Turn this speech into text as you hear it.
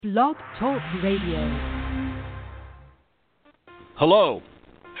Blog Talk Radio. Hello,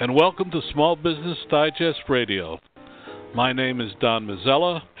 and welcome to Small Business Digest Radio. My name is Don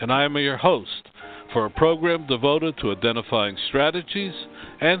Mazzella, and I am your host for a program devoted to identifying strategies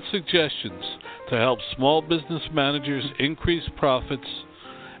and suggestions to help small business managers increase profits,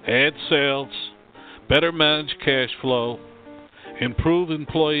 add sales, better manage cash flow, improve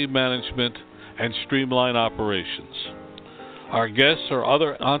employee management, and streamline operations. Our guests are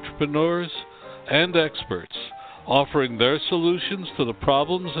other entrepreneurs and experts offering their solutions to the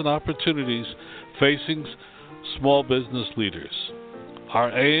problems and opportunities facing small business leaders.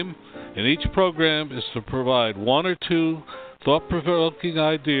 Our aim in each program is to provide one or two thought-provoking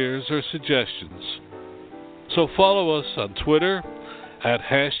ideas or suggestions. So follow us on Twitter at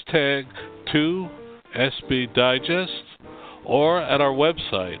hashtag 2SBDigest or at our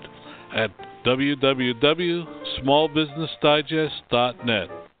website at www.smallbusinessdigest.net.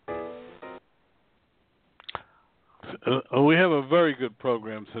 We have a very good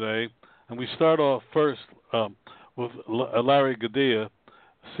program today, and we start off first with Larry Gadea,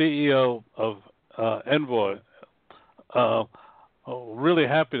 CEO of Envoy. Really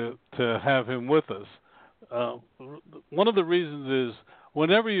happy to have him with us. One of the reasons is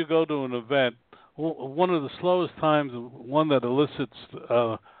whenever you go to an event, one of the slowest times, one that elicits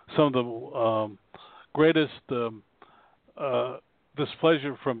some of the greatest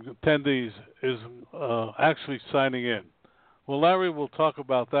displeasure from attendees is actually signing in. Well, Larry will talk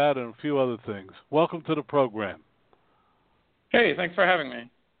about that and a few other things. Welcome to the program. Hey, thanks for having me.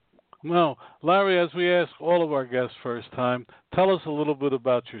 Well, Larry, as we ask all of our guests first time, tell us a little bit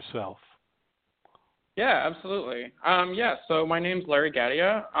about yourself. Yeah, absolutely. So my name's Larry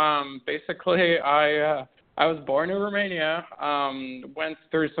Gadea. Basically, I was born in Romania, went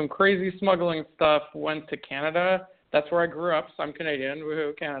through some crazy smuggling stuff, went to Canada. That's where I grew up, so I'm Canadian,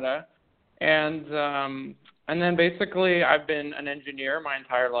 woohoo, Canada. And then basically I've been an engineer my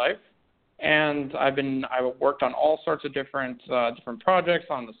entire life, and I worked on all sorts of different projects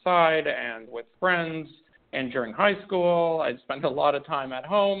on the side and with friends. And during high school, I'd spend a lot of time at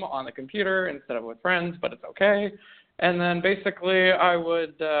home on the computer instead of with friends, but it's okay. And then basically I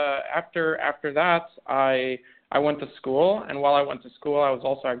would, after that, I went to school. And while I went to school, I was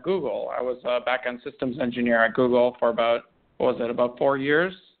also at Google. I was a back-end systems engineer at Google for about 4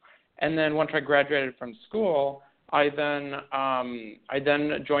 years. And then once I graduated from school, I then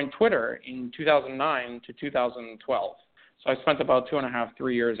joined Twitter in 2009 to 2012. So I spent about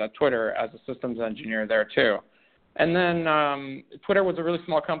 2.5-3 years at Twitter as a systems engineer there too. And then Twitter was a really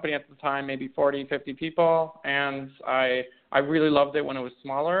small company at the time, maybe 40, 50 people, and I really loved it when it was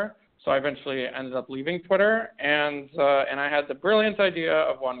smaller. So I eventually ended up leaving Twitter, and I had the brilliant idea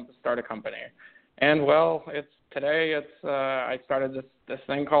of wanting to start a company. And well, I started this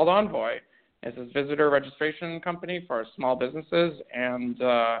thing called Envoy. It's a visitor registration company for small businesses and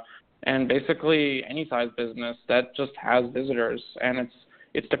basically any size business that just has visitors. And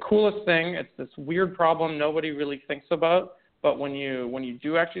it's the coolest thing. It's this weird problem nobody really thinks about, but when you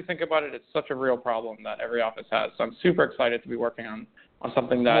do actually think about it, it's such a real problem that every office has. So I'm super excited to be working on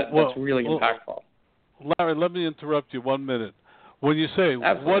something that's really impactful. Larry, let me interrupt you 1 minute. When you say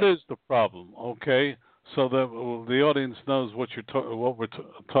Absolutely. What is the problem, okay, so that the audience knows what we're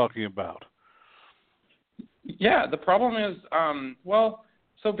talking about. Yeah, the problem is,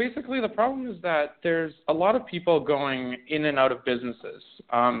 so basically the problem is that there's a lot of people going in and out of businesses.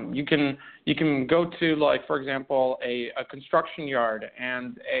 You can go to, like, for example, a construction yard,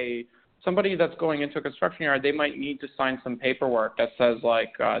 and somebody that's going into a construction yard, they might need to sign some paperwork that says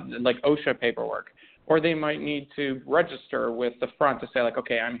like OSHA paperwork, or they might need to register with the front to say like,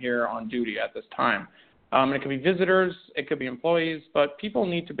 okay, I'm here on duty at this time. And it could be visitors, it could be employees, but people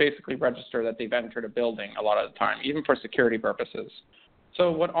need to basically register that they've entered a building a lot of the time, even for security purposes. So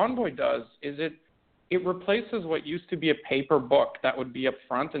what Envoy does is it replaces what used to be a paper book that would be up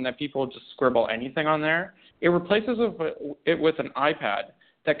front and that people would just scribble anything on there. It replaces it with an iPad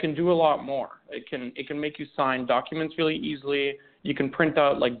that can do a lot more. It can make you sign documents really easily. You can print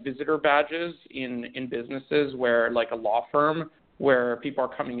out like visitor badges in businesses where, like a law firm, where people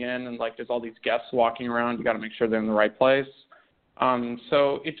are coming in and like there's all these guests walking around. You got to make sure they're in the right place.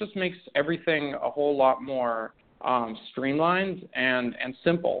 So it just makes everything a whole lot more streamlined and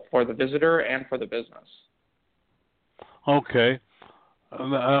simple for the visitor and for the business. Okay.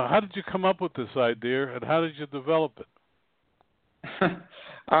 How did you come up with this idea, and how did you develop it?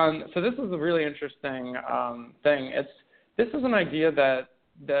 So this is a really interesting thing. This is an idea that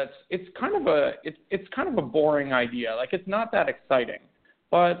it's kind of a boring idea. Like, it's not that exciting,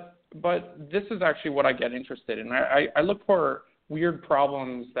 but this is actually what I get interested in. I look for weird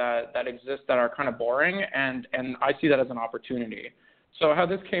problems that exist that are kind of boring, and I see that as an opportunity. So how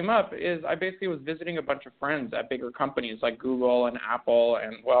this came up is I basically was visiting a bunch of friends at bigger companies like Google and Apple,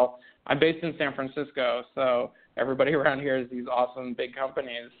 and, well, I'm based in San Francisco, so everybody around here is these awesome big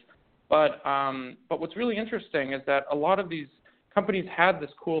companies. But what's really interesting is that a lot of these companies had this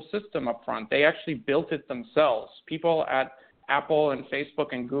cool system up front. They actually built it themselves. People at Apple and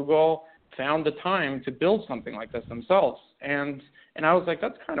Facebook and Google found the time to build something like this themselves. And I was like,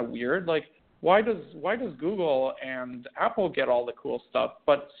 that's kind of weird. Like, why does Google and Apple get all the cool stuff,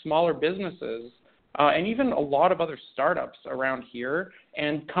 but smaller businesses and even a lot of other startups around here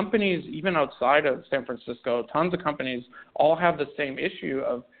and companies even outside of San Francisco, tons of companies all have the same issue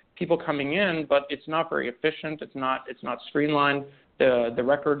of people coming in, but it's not very efficient. It's not streamlined. The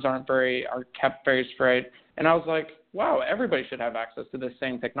records are kept very straight. And I was like, wow, everybody should have access to this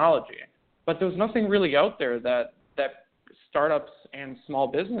same technology. But there was nothing really out there that startups and small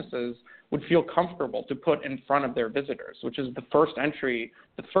businesses would feel comfortable to put in front of their visitors, which is the first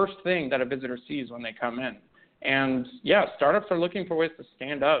thing that a visitor sees when they come in. And yeah, startups are looking for ways to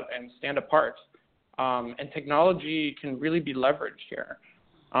stand out and stand apart. And technology can really be leveraged here.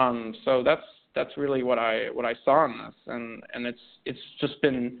 So that's really what I saw in this, and it's just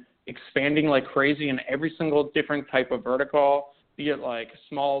been expanding like crazy in every single different type of vertical, be it like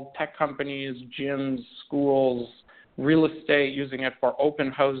small tech companies, gyms, schools, real estate using it for open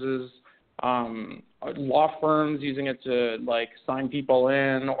houses, law firms using it to like sign people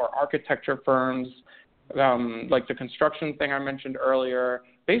in, or architecture firms, like the construction thing I mentioned earlier.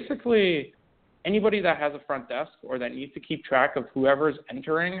 Basically, anybody that has a front desk or that needs to keep track of whoever's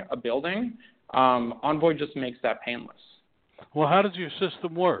entering a building, Envoy just makes that painless. Well, how does your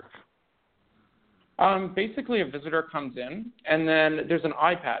system work? Basically, a visitor comes in, and then there's an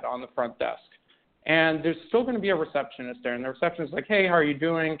iPad on the front desk. And there's still going to be a receptionist there. And the receptionist is like, hey, how are you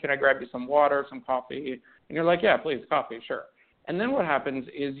doing? Can I grab you some water, some coffee? And you're like, yeah, please, coffee, sure. And then what happens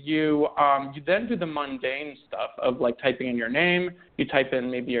is you then do the mundane stuff of like typing in your name. You type in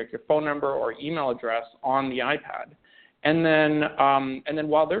maybe your phone number or email address on the iPad. And then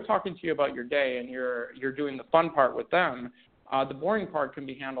while they're talking to you about your day and you're doing the fun part with them, the boring part can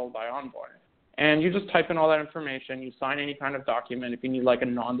be handled by Envoy. And you just type in all that information. You sign any kind of document if you need like a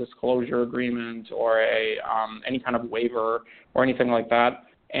non-disclosure agreement or any kind of waiver or anything like that.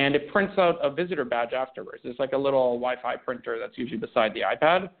 And it prints out a visitor badge afterwards. It's like a little Wi-Fi printer that's usually beside the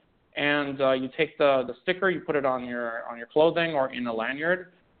iPad. And you take the sticker, you put it on your clothing or in a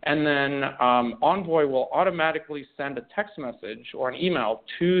lanyard, and then Envoy will automatically send a text message or an email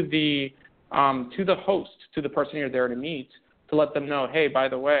to the host, to the person you're there to meet, to let them know, hey, by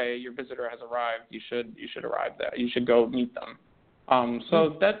the way, your visitor has arrived. You should arrive there. You should go meet them.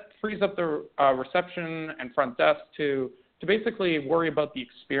 So that frees up the reception and front desk to basically worry about the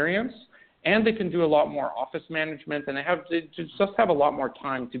experience, and they can do a lot more office management, and they just have a lot more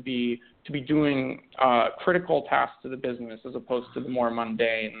time to be doing critical tasks to the business as opposed to the more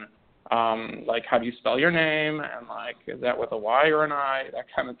mundane, like how do you spell your name, and like is that with a Y or an I, that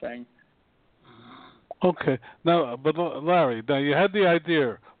kind of thing. Okay. Now, but Larry, now you had the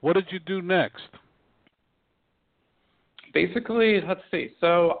idea. What did you do next? Basically, let's see.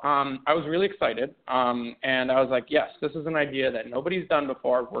 So I was really excited, and I was like, yes, this is an idea that nobody's done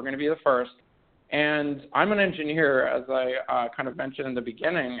before. We're going to be the first. And I'm an engineer, as I kind of mentioned in the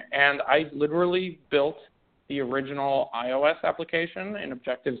beginning, and I literally built the original iOS application in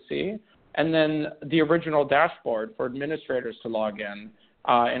Objective-C, and then the original dashboard for administrators to log in,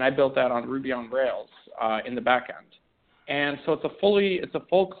 and I built that on Ruby on Rails in the back end. And so it's a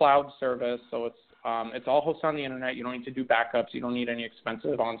full cloud service, so it's all hosted on the internet. You don't need to do backups. You don't need any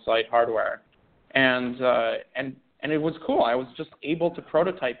expensive on-site hardware. And it was cool. I was just able to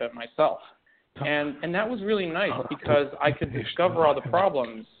prototype it myself. And that was really nice because I could discover all the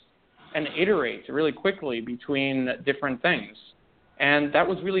problems and iterate really quickly between different things. And that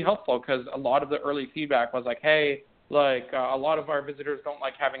was really helpful because a lot of the early feedback was like, hey, a lot of our visitors don't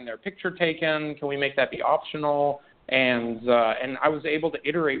like having their picture taken. Can we make that be optional? And I was able to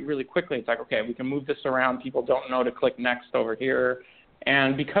iterate really quickly. It's like, okay, we can move this around. People don't know to click next over here.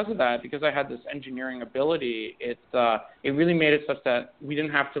 And because of that, because I had this engineering ability, it really made it such that we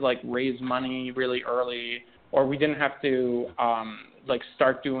didn't have to raise money really early, or we didn't have to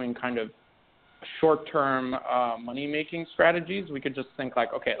start doing kind of short-term money-making strategies. We could just think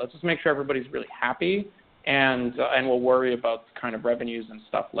okay, let's just make sure everybody's really happy, and we'll worry about kind of revenues and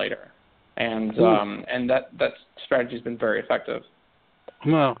stuff later. And that strategy has been very effective.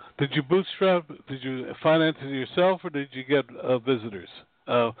 Now, did you bootstrap? Did you finance it yourself, or did you get visitors,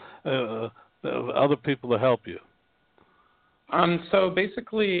 other people to help you? So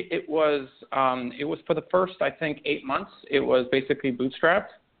basically, it was for the first, I think, 8 months. It was basically bootstrapped,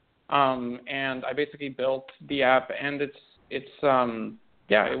 and I basically built the app, and it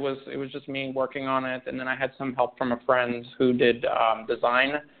was just me working on it, and then I had some help from a friend who did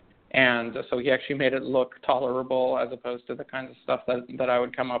design, and so he actually made it look tolerable as opposed to the kinds of stuff that I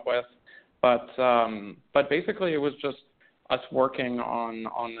would come up with. But basically, it was just us working on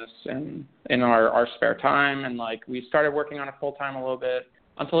this in our spare time, and like we started working on it full time a little bit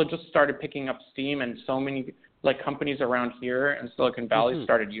until it just started picking up steam, and so many like companies around here in Silicon Valley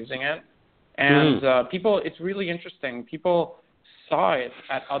started using it, and it's really interesting. People saw it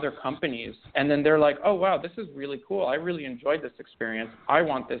at other companies, and then they're like, oh wow, this is really cool. I really enjoyed this experience. I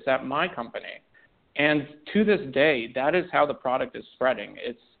want this at my company. And to this day, that is how the product is spreading.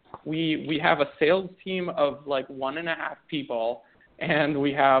 We have a sales team of like 1.5 people, and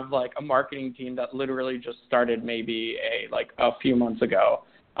we have like a marketing team that literally just started maybe a few months ago,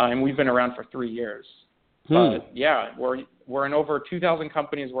 and we've been around for 3 years. But yeah, we're in over 2,000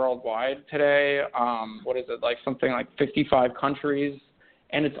 companies worldwide today. What is it, like something like 55 countries,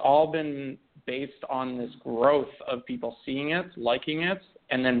 and it's all been based on this growth of people seeing it, liking it,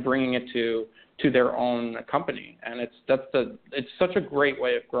 and then bringing it to their own company. And it's such a great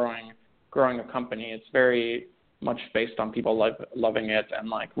way of growing a company. It's very much based on people loving it and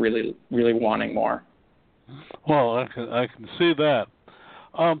like really really wanting more. Well, I can see that.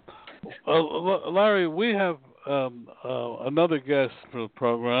 Larry, we have another guest for the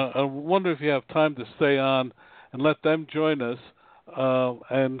program. I wonder if you have time to stay on and let them join us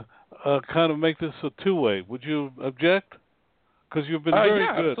and kind of make this a two-way. Would you object? Because you've been very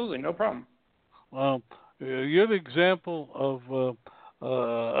good. Yeah, absolutely, no problem. You're the example of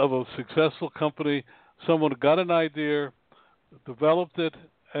a successful company. Someone got an idea, developed it,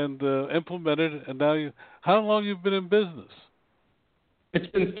 and implemented it. And now how long you've been in business? It's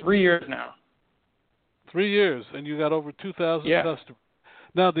been 3 years now. 3 years, and you got over 2,000 customers.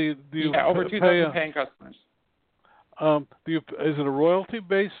 Now, do you over 2,000 paying customers. Is it a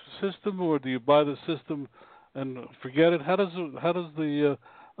royalty-based system, or do you buy the system and forget it? How does the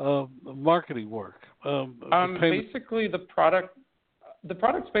marketing work? Basically, the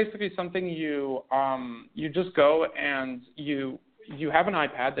product's basically something you just go and you have an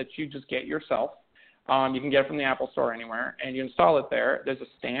iPad that you just get yourself. You can get it from the Apple Store anywhere, and you install it there. There's a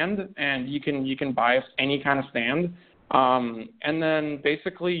stand, and you can buy any kind of stand, and then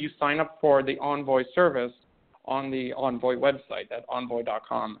basically you sign up for the Envoy service on the Envoy website at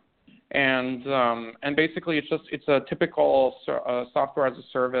envoy.com. And basically it's a typical software as a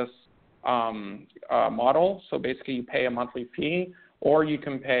service model. So basically you pay a monthly fee, or you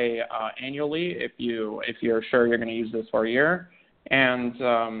can pay annually if you're sure you're going to use this for a year. And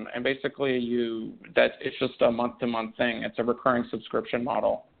basically it's just a month-to-month thing. It's a recurring subscription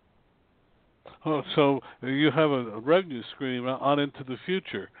model. Oh, so you have a revenue stream on into the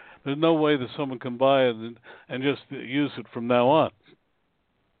future. There's no way that someone can buy it and just use it from now on.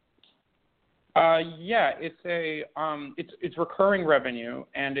 Yeah, it's recurring revenue,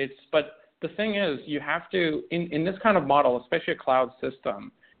 but the thing is, you have to in this kind of model, especially a cloud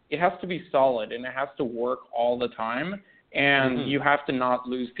system, it has to be solid and it has to work all the time, and you have to not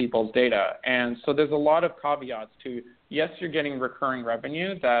lose people's data. And so there's a lot of caveats to, yes, you're getting recurring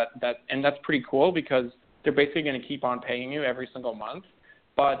revenue and that's pretty cool because they're basically going to keep on paying you every single month.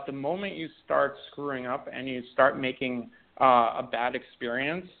 But the moment you start screwing up and you start making a bad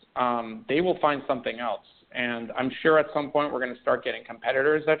experience, they will find something else. And I'm sure at some point we're going to start getting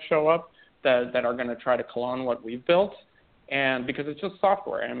competitors that show up that are going to try to clone what we've built. And because it's just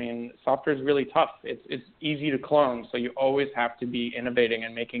software. I mean, software is really tough. It's easy to clone, so you always have to be innovating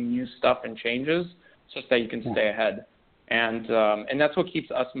and making new stuff and changes so that you can stay ahead. And that's what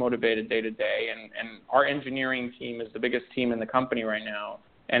keeps us motivated day to day. And our engineering team is the biggest team in the company right now,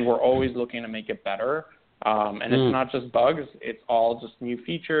 and we're always looking to make it better. And it's not just bugs; it's all just new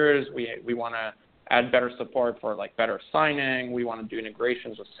features. We want to add better support for like better signing. We want to do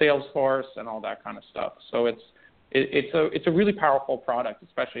integrations with Salesforce and all that kind of stuff. So it's a really powerful product,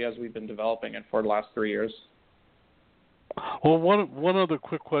 especially as we've been developing it for the last 3 years. Well, one other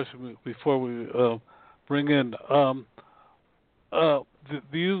quick question before we bring in.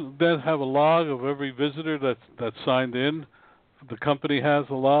 Do you then have a log of every visitor that's signed in? The company has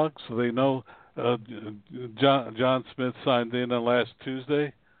a log, so they know John Smith signed in on last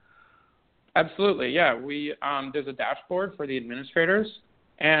Tuesday? Absolutely, yeah. There's a dashboard for the administrators,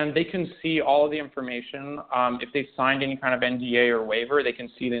 and they can see all of the information. If they've signed any kind of NDA or waiver, they can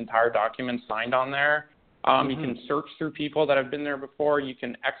see the entire document signed on there. You can search through people that have been there before. You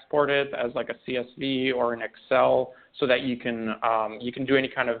can export it as like a CSV or an Excel so that you can do any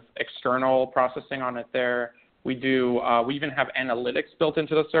kind of external processing on it there. We even have analytics built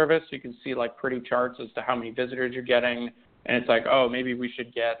into the service. You can see like pretty charts as to how many visitors you're getting. And it's like, oh, maybe we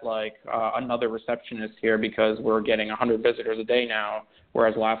should get like another receptionist here because we're getting 100 visitors a day now,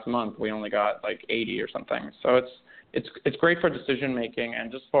 whereas last month we only got like 80 or something. So it's great for decision making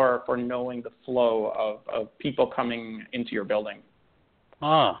and just for knowing the flow of people coming into your building.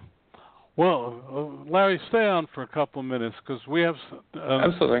 Well, Larry, stay on for a couple of minutes because we have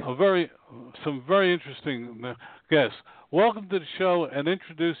Absolutely. some very interesting guests. Welcome to the show and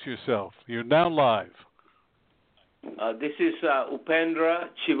introduce yourself. You're now live. This is Upendra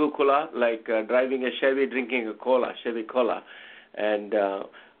Chivukula, like driving a Chevy, drinking a cola, Chevy Cola. And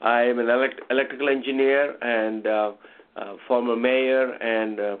I am an electrical engineer and former mayor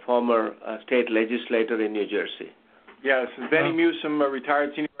and former state legislator in New Jersey. Yes, Benny Newsom, a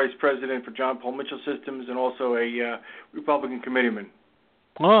retired senior vice president for John Paul Mitchell Systems and also a Republican committeeman.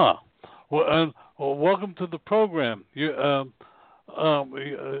 Welcome to the program. You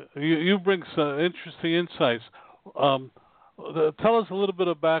bring some interesting insights. Tell us a little bit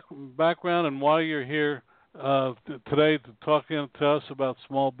of background and why you're here today talking to us about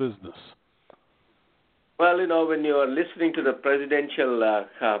small business. Well, when you are listening to the presidential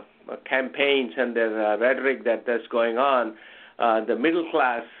campaigns and the rhetoric that's going on, the middle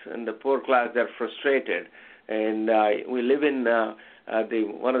class and the poor class, they're frustrated. And we live in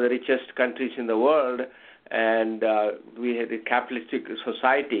one of the richest countries in the world, and we have a capitalistic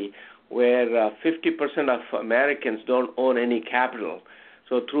society where 50% of Americans don't own any capital.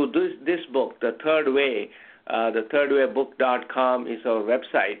 So through this book, The Third Way, thirdwaybook.com is our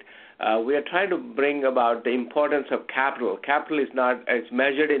website. We are trying to bring about the importance of capital. Capital is not as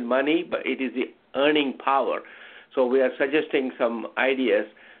measured in money, but it is the earning power. So we are suggesting some ideas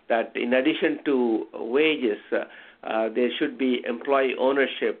that in addition to wages, there should be employee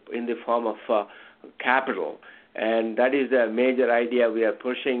ownership in the form of capital. And that is the major idea we are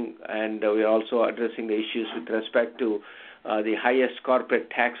pushing, and we are also addressing the issues with respect to the highest corporate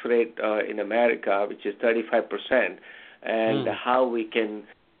tax rate in America, which is 35%, and how we can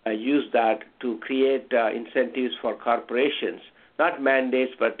use that to create incentives for corporations, not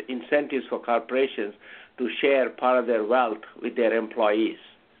mandates, but incentives for corporations to share part of their wealth with their employees.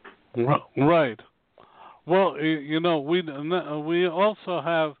 Right. Well, we also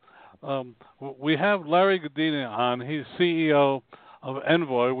have we have Larry Gadina on. He's CEO of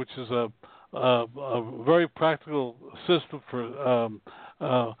Envoy, which is a very practical system for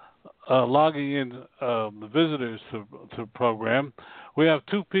logging in the visitors to the program. We have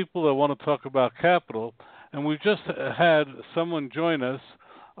two people that want to talk about capital, and we just had someone join us,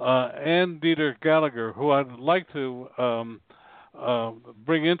 Ann Dieter Gallagher, who I'd like to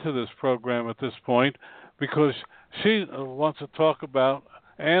bring into this program at this point because she wants to talk about.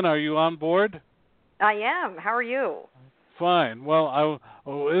 Ann, are you on board? I am. How are you? Fine. Well,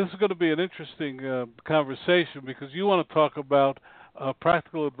 this is going to be an interesting conversation because you want to talk about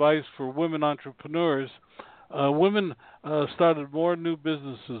practical advice for women entrepreneurs. Women started more new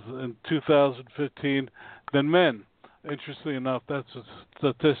businesses in 2015 than men. Interestingly enough, that's a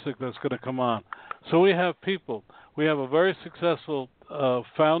statistic that's going to come on. So we have people. We have a very successful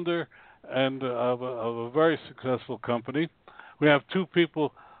founder and of a very successful company. We have two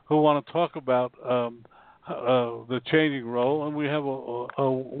people who want to talk about the changing role, and we have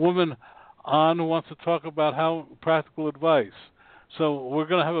a woman on who wants to talk about how practical advice. So we're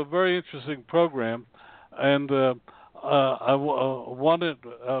going to have a very interesting program, and I wanted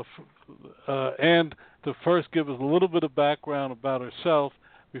Ann to first give us a little bit of background about herself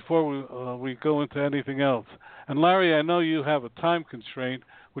before we go into anything else. And Larry, I know you have a time constraint.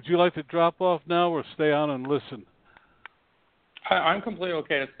 Would you like to drop off now or stay on and listen? I'm completely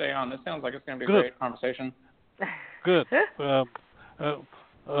okay to stay on. This sounds like it's going to be a great conversation. Good. Ann,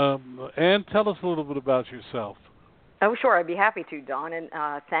 tell us a little bit about yourself. Oh, sure. I'd be happy to, Don. And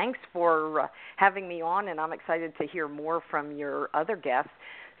thanks for having me on, and I'm excited to hear more from your other guests.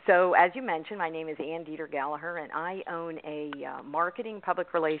 So as you mentioned, my name is Ann Dieter Gallagher, and I own a marketing,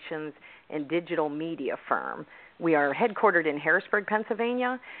 public relations, and digital media firm. We are headquartered in Harrisburg,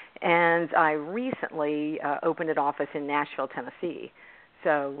 Pennsylvania, and I recently opened an office in Nashville, Tennessee.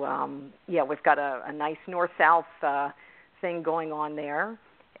 So, we've got a nice north-south thing going on there.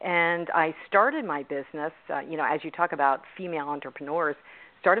 And I started my business, as you talk about female entrepreneurs,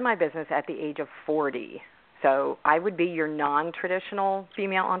 started my business at the age of 40. So I would be your non-traditional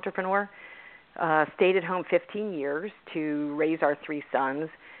female entrepreneur. Stayed at home 15 years to raise our three sons.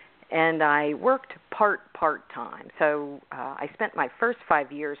 and I worked part-time. So I spent my first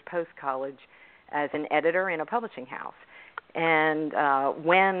 5 years post-college as an editor in a publishing house. And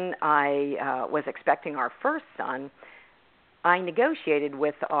when I was expecting our first son, I negotiated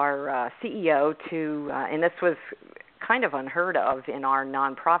with our CEO to, and this was kind of unheard of in our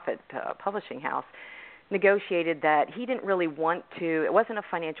nonprofit publishing house, negotiated that he didn't really want to, it wasn't a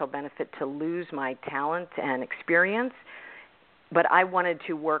financial benefit to lose my talent and experience, but I wanted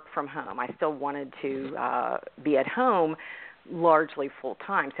to work from home. I still wanted to be at home largely full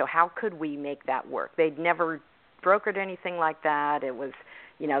time. So how could we make that work? They'd never brokered anything like that. It was,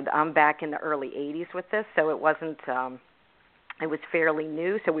 I'm back in the early 80s with this, so it wasn't, it was fairly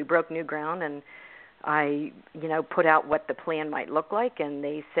new. So we broke new ground, and I, put out what the plan might look like, and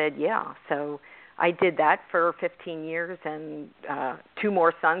they said, yeah. So I did that for 15 years and 2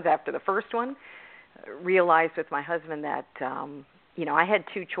 more sons after the first one. Realized with my husband that, I had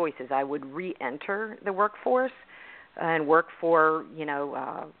 2 choices. I would re-enter the workforce and work for,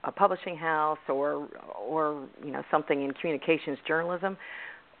 a publishing house or something in communications journalism,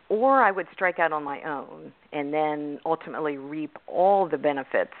 or I would strike out on my own and then ultimately reap all the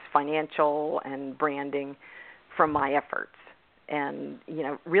benefits, financial and branding, from my efforts. And,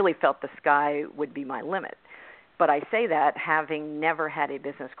 really felt the sky would be my limit. But I say that having never had a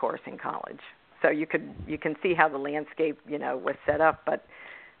business course in college. So you can see how the landscape, was set up. But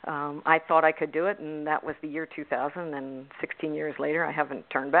I thought I could do it, and that was the year 2000. And 16 years later, I haven't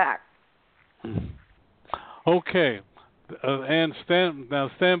turned back. Okay, and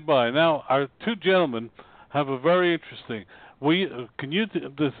stand by. Now, our 2 gentlemen have a very interesting. Can you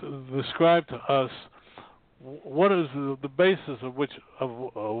describe to us what is the basis of which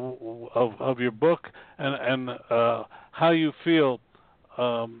of your book, and how you feel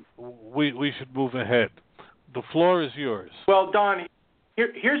we should move ahead? The floor is yours. Well, Don,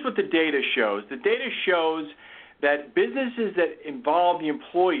 here's what the data shows. The data shows that businesses that involve the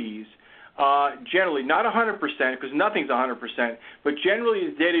employees, generally, not 100%, because nothing's 100%, but generally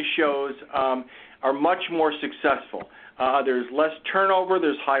the data shows are much more successful. There's less turnover,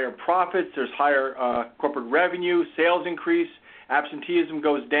 there's higher profits, there's higher corporate revenue, sales increase, absenteeism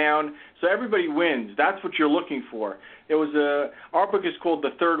goes down, so everybody wins. That's what you're looking for. Our book is called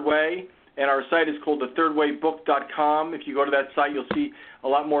The Third Way, and our site is called thethirdwaybook.com. If you go to that site, you'll see a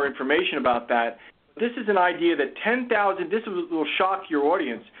lot more information about that. This is an idea that 10,000, this will shock your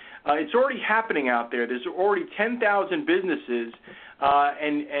audience. It's already happening out there. There's already 10,000 businesses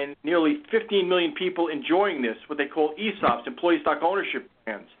and nearly 15 million people enjoying this, what they call ESOPs, employee stock ownership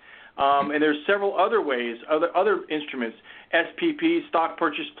plans. And there's several other ways, other instruments, SPPs, stock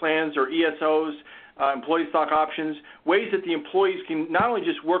purchase plans, or ESOs, employee stock options, ways that the employees can not only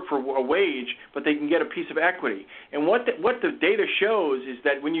just work for a wage, but they can get a piece of equity. And what the data shows is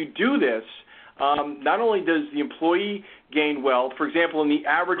that when you do this, not only does the employee gain wealth, for example, in the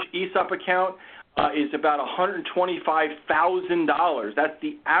average ESOP account is about $125,000. That's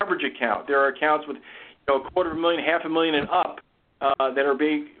the average account. There are accounts with $250,000, $500,000 and up that are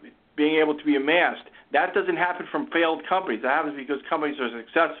being able to be amassed. That doesn't happen from failed companies. That happens because companies are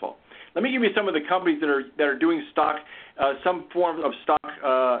successful. Let me give you some of the companies that are doing stock, some form of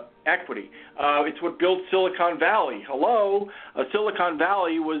stock equity. It's what built Silicon Valley. Hello, Silicon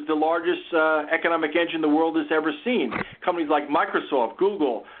Valley was the largest economic engine the world has ever seen. Companies like Microsoft,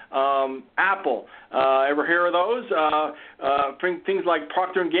 Google, Apple. Ever hear of those? Things like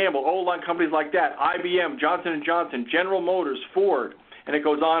Procter & Gamble, old-line companies like that. IBM, Johnson & Johnson, General Motors, Ford. And it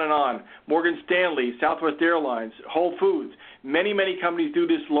goes on and on. Morgan Stanley, Southwest Airlines, Whole Foods. Many, many companies do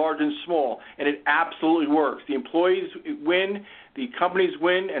this, large and small, and it absolutely works. The employees win, the companies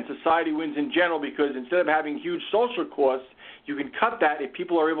win, and society wins in general because instead of having huge social costs, you can cut that if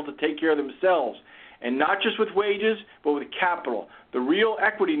people are able to take care of themselves. And not just with wages, but with capital. The real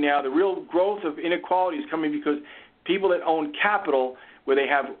equity now, the real growth of inequality is coming because people that own capital, where they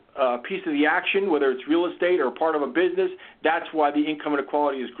have a piece of the action, whether it's real estate or part of a business, that's why the income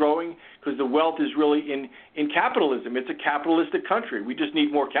inequality is growing, because the wealth is really in capitalism. It's a capitalistic country. We just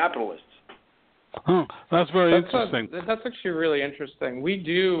need more capitalists. That's very interesting. That's actually really interesting.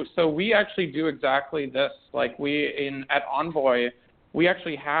 We actually do exactly this. Like at Envoy, we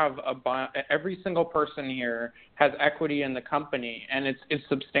actually have every single person here has equity in the company, and it's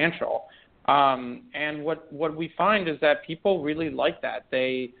substantial. And what we find is that people really like that.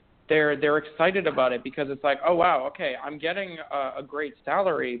 They're excited about it because it's like, oh wow, okay, I'm getting a great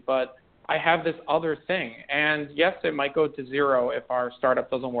salary, but I have this other thing. And yes, it might go to zero if our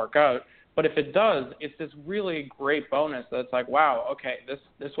startup doesn't work out, but if it does, it's this really great bonus that's like, wow, okay,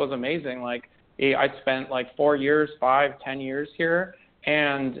 this was amazing. Like I spent like 4 years, 5, 10 years here,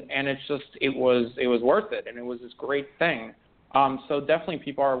 and it was worth it, and it was this great thing. So definitely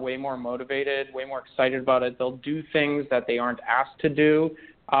people are way more motivated, way more excited about it. They'll do things that they aren't asked to do,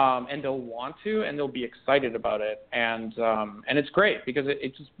 and they'll want to, and they'll be excited about it. And it's great because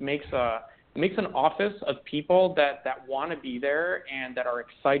it just makes an office of people that want to be there and that are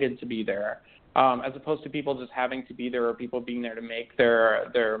excited to be there, as opposed to people just having to be there or people being there to make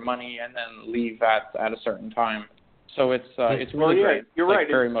their money and then leave at a certain time. So it's really great. You're like, right.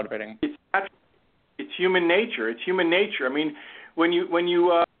 Very motivating. It's human nature. It's human nature. I mean, when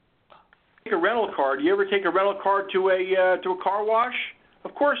you take a rental car, do you ever take a rental car to a car wash?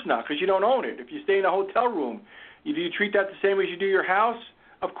 Of course not, because you don't own it. If you stay in a hotel room, do you treat that the same as you do your house?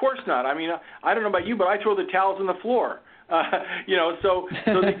 Of course not. I mean, I don't know about you, but I throw the towels on the floor.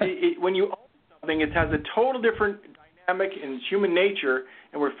 When you own something, it has a total different dynamic and human nature,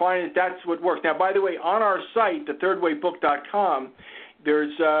 and we're finding that's what works. Now, by the way, on our site, thethirdwaybook.com,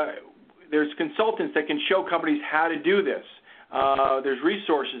 there's consultants that can show companies how to do this. There's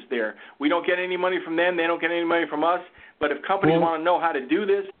resources there. We don't get any money from them. They don't get any money from us. But if companies want to know how to do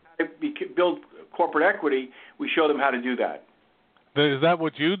this, how to build corporate equity, we show them how to do that. Is that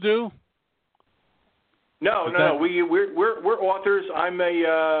what you do? No. We're authors. I'm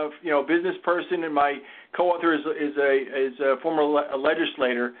a business person, and my co-author is a former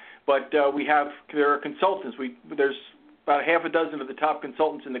legislator. But there are consultants. There's about half a dozen of the top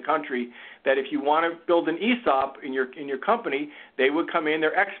consultants in the country that if you want to build an ESOP in your company, they would come in.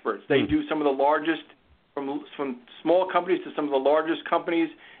 They're experts. They do some of the largest, from small companies to some of the largest companies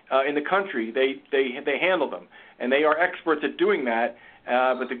in the country. They handle them, and they are experts at doing that.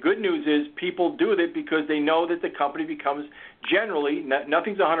 But the good news is people do it because they know that the company becomes generally,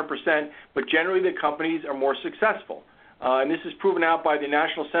 nothing's 100%, but generally the companies are more successful. And this is proven out by the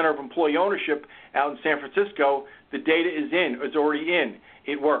National Center of Employee Ownership out in San Francisco. The data is it's already in.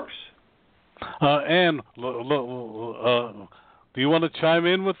 It works. Ann, do you want to chime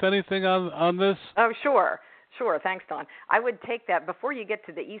in with anything on this? Oh, sure. Thanks, Don. I would take that before you get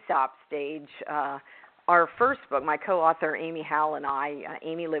to the ESOP stage. Our first book, my co-author Amy Howell and I,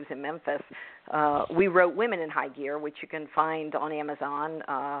 Amy lives in Memphis, we wrote Women in High Gear, which you can find on Amazon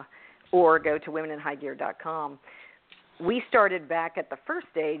or go to womeninhighgear.com. We started back at the first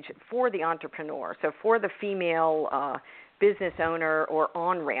stage for the entrepreneur, so for the female business owner or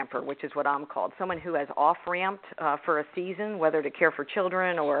on-ramper, which is what I'm called, someone who has off-ramped for a season, whether to care for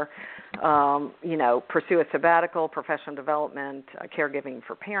children or, pursue a sabbatical, professional development, caregiving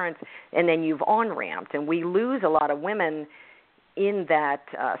for parents, and then you've on-ramped. And we lose a lot of women in that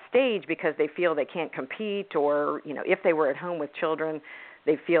stage because they feel they can't compete or, if they were at home with children,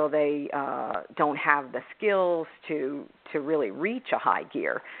 they feel they don't have the skills to really reach a high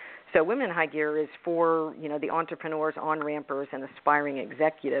gear. So Women in High Gear is for, the entrepreneurs, on-rampers, and aspiring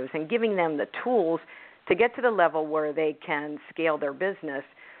executives, and giving them the tools to get to the level where they can scale their business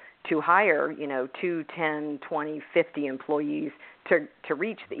to hire, 2, 10, 20, 50 employees to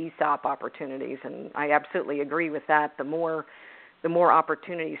reach the ESOP opportunities. And I absolutely agree with that. The more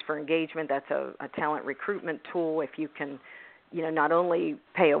opportunities for engagement, that's a talent recruitment tool. If you can not only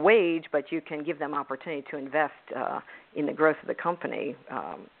pay a wage, but you can give them opportunity to invest in the growth of the company,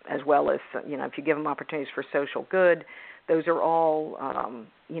 as well as, if you give them opportunities for social good. Those are all,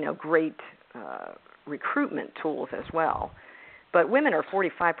 great recruitment tools as well. But women are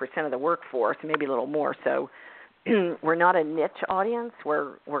 45% of the workforce, maybe a little more. So we're not a niche audience.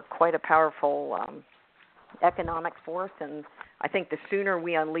 We're quite a powerful economic force, and I think the sooner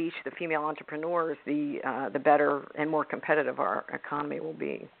we unleash the female entrepreneurs, the better and more competitive our economy will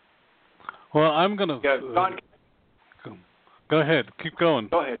be. Well, I'm going to... Don, go ahead. Keep going.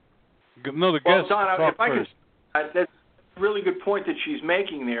 Go ahead. No, the well, guest Don, talk if I first. That's a really good point that she's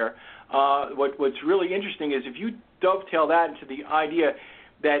making there. What's really interesting is if you dovetail that into the idea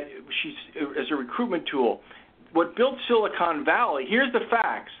that she's as a recruitment tool, what built Silicon Valley, here's the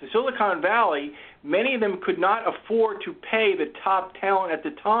facts. The Silicon Valley, many of them could not afford to pay the top talent at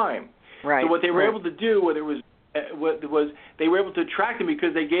the time. Right. So what they were able to do, whether it was they were able to attract them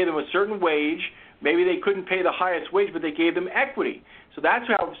because they gave them a certain wage. Maybe they couldn't pay the highest wage, but they gave them equity. So that's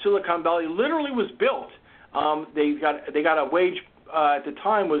how Silicon Valley literally was built. They got a wage at the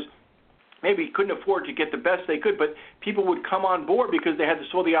time was maybe couldn't afford to get the best they could, but people would come on board because they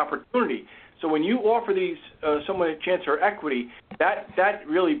saw the opportunity. So when you offer these someone a chance for equity, that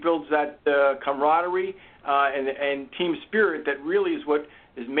really builds that camaraderie and team spirit that really is what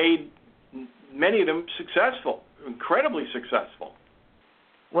has made many of them successful, incredibly successful.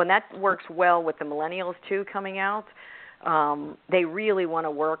 Well, that works well with the millennials, too, coming out. They really want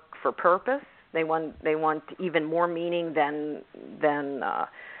to work for purpose. They want even more meaning than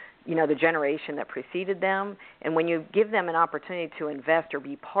the generation that preceded them. And when you give them an opportunity to invest or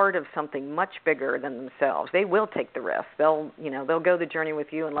be part of something much bigger than themselves, they will take the risk. They'll go the journey with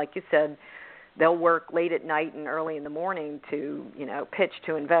you, and like you said, they'll work late at night and early in the morning to pitch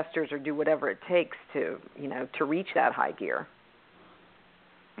to investors or do whatever it takes to reach that high gear.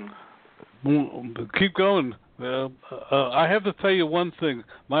 Keep going. I have to tell you one thing.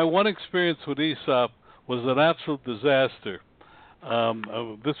 My one experience with ESOP was an absolute disaster.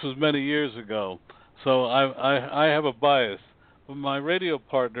 This was many years ago, so I have a bias. But my radio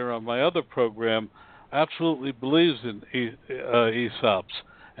partner on my other program absolutely believes in ESOPs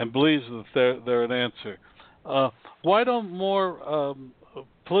and believes that they're an answer. Why don't more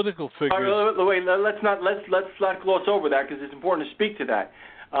political figures? Wait, let's not gloss over that, because it's important to speak to that.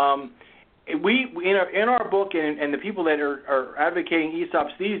 We in our book and the people that are advocating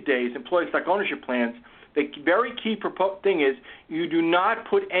ESOPs these days, employee stock ownership plans, the very key thing is you do not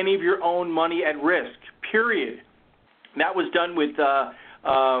put any of your own money at risk, period. And that was done with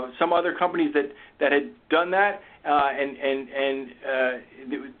some other companies that had done that,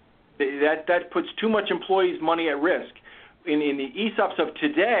 that puts too much employees' money at risk. In the ESOPs of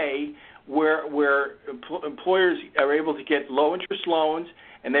today, where employers are able to get low-interest loans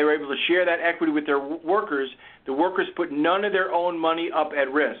and they were able to share that equity with their workers, the workers put none of their own money up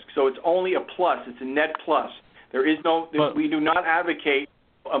at risk. So it's only a plus. It's a net plus. We do not advocate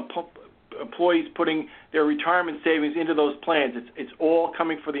employees putting their retirement savings into those plans. It's all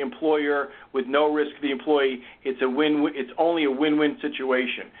coming for the employer with no risk to the employee. It's a win-win. It's only a win-win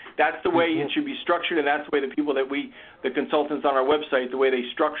situation. That's the way it should be structured, and that's the way the consultants on our website, the way they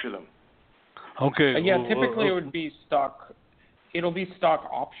structure them. Okay. Typically it would be stock. It'll be stock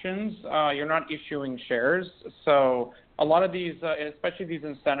options. You're not issuing shares. So a lot of these, especially these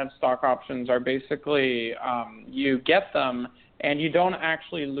incentive stock options, are basically you get them and you don't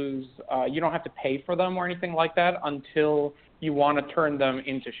actually lose. You don't have to pay for them or anything like that until you want to turn them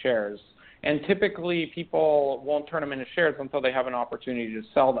into shares. And typically people won't turn them into shares until they have an opportunity to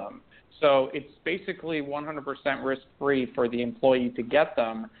sell them. So it's basically 100% risk-free for the employee to get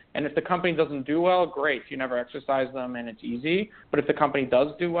them. And if the company doesn't do well, great. You never exercise them and it's easy. But if the company does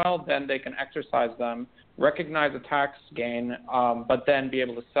do well, then they can exercise them, recognize a tax gain, but then be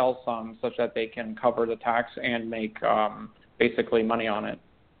able to sell some such that they can cover the tax and make basically money on it.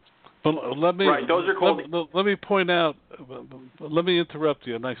 But those are called. Let me point out. Let me interrupt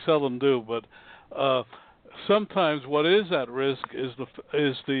you, and I seldom do, but sometimes what is at risk is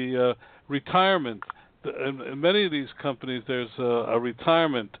the retirement. In many of these companies, there's a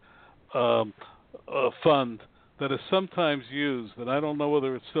retirement fund that is sometimes used, and I don't know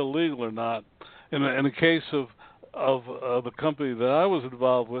whether it's still legal or not. In the case of the company that I was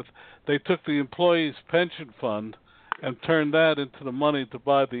involved with, they took the employee's pension fund and turned that into the money to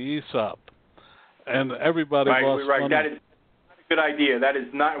buy the ESOP, and everybody lost money. That is not a good idea. That is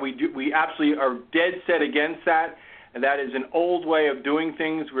not. We absolutely are dead set against that, and that is an old way of doing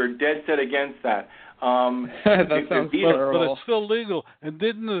things. We're dead set against that. That sounds terrible. But it's still legal. And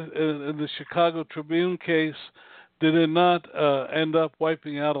didn't in the Chicago Tribune case, did it not end up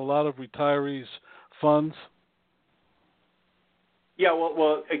wiping out a lot of retirees' funds? Yeah,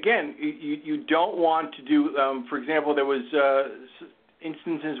 well, again, you don't want to do. For example, there was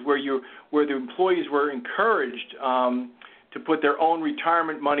instances where the employees were encouraged to put their own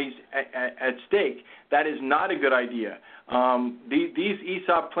retirement monies at stake. That is not a good idea. These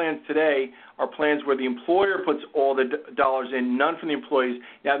ESOP plans today are plans where the employer puts all the dollars in, none from the employees.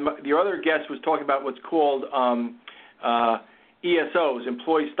 Now, the other guest was talking about what's called ESOs,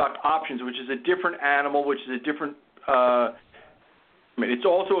 employee stock options, which is a different animal, which is a different. It's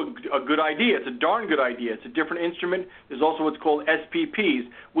also a good idea. It's a darn good idea. It's a different instrument. There's also what's called SPPs.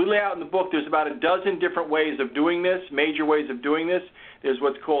 We lay out in the book there's about a dozen different ways of doing this, major ways of doing this. There's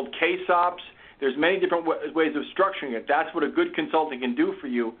what's called KSOPs. There's many different ways of structuring it. That's what a good consultant can do for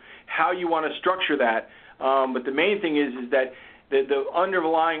you, how you want to structure that. But the main thing is that the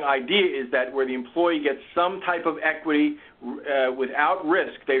underlying idea is that where the employee gets some type of equity without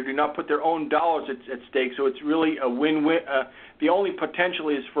risk, they do not put their own dollars at stake, so it's really a win-win. The only potential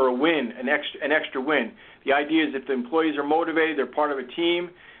is for a win, an extra win. The idea is if the employees are motivated, they're part of a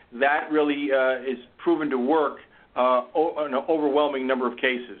team, that really is proven to work in an overwhelming number of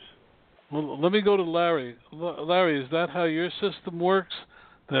cases. Well, let me go to Larry. Larry, is that how your system works?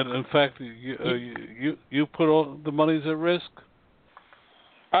 That, in fact, you put all the monies at risk?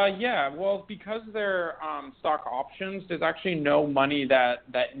 Yeah, well, because they're stock options, there's actually no money that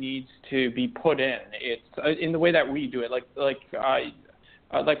needs to be put in. It's in the way that we do it.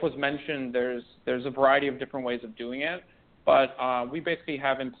 like was mentioned, there's a variety of different ways of doing it. But we basically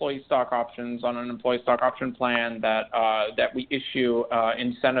have employee stock options on an employee stock option plan that we issue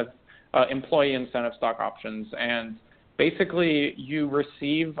employee incentive stock options. And basically, you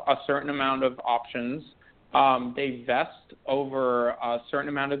receive a certain amount of options. They vest over a certain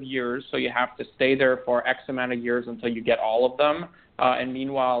amount of years, so you have to stay there for X amount of years until you get all of them. And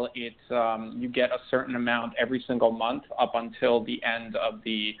meanwhile, you get a certain amount every single month up until the end of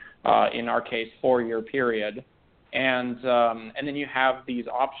the, in our case, 4-year period. And then you have these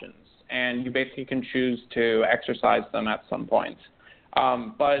options, and you basically can choose to exercise them at some point.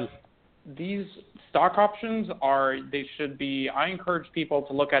 But these stock options I encourage people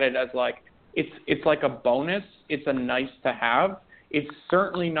to look at it as like, it's like a bonus. It's a nice to have. It's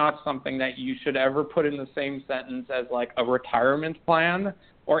certainly not something that you should ever put in the same sentence as like a retirement plan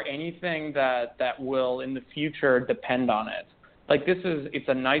or anything that will in the future depend on it. Like it's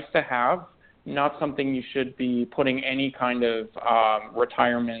a nice to have, not something you should be putting any kind of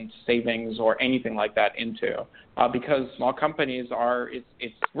retirement savings or anything like that into, because small companies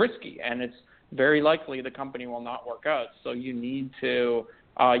it's risky, and it's very likely the company will not work out. So you need to,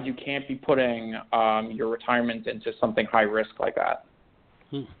 you can't be putting your retirement into something high risk like that.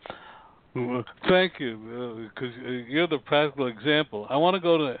 Well, thank you, because you're the practical example. I want to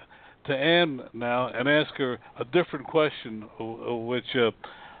go to Ann now and ask her a different question, which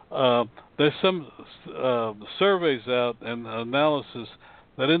there's some surveys out and analysis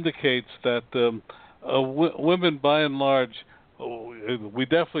that indicates that women, by and large, we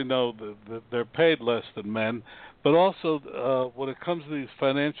definitely know that they're paid less than men, but also when it comes to these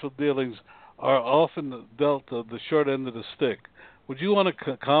financial dealings, are often dealt the short end of the stick. Would you want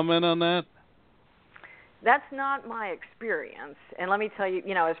to comment on that? That's not my experience. And let me tell you,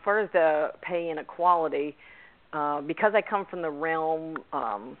 as far as the pay inequality, because I come from the realm,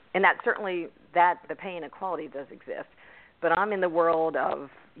 and that certainly the pay inequality does exist, but I'm in the world of,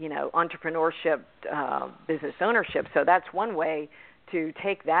 entrepreneurship, business ownership. So that's one way to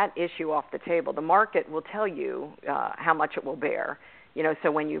take that issue off the table. The market will tell you how much it will bear.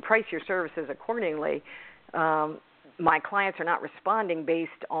 So when you price your services accordingly, my clients are not responding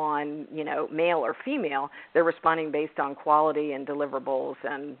based on, male or female. They're responding based on quality and deliverables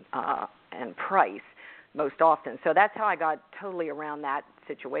and price most often. So that's how I got totally around that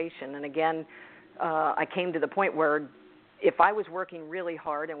situation. And again, I came to the point where if I was working really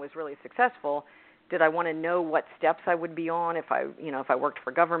hard and was really successful, did I want to know what steps I would be on if I worked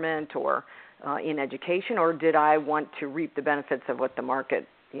for government or in education, or did I want to reap the benefits of what the market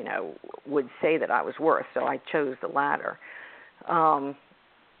would say that I was worth? So I chose the latter. And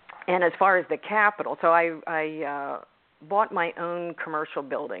as far as the capital, so I bought my own commercial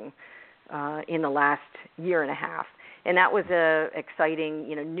building in the last year and a half. And that was a exciting,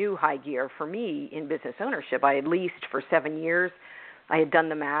 new high gear for me in business ownership. I had leased for 7 years. I had done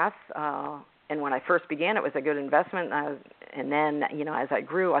the math. And when I first began, it was a good investment. And then, as I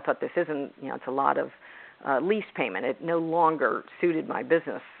grew, I thought this isn't, it's a lot of lease payment. It no longer suited my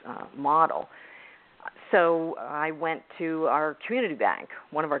business model. So I went to our community bank,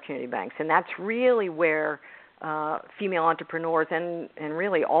 one of our community banks, and that's really where female entrepreneurs and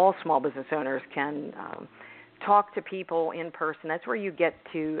really all small business owners can talk to people in person. That's where you get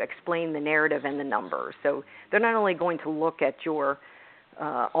to explain the narrative and the numbers. So they're not only going to look at your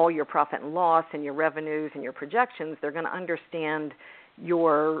all your profit and loss and your revenues and your projections, they're going to understand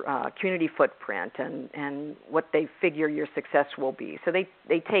your community footprint and what they figure your success will be. So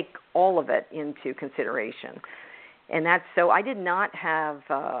they take all of it into consideration. And that's so I did not have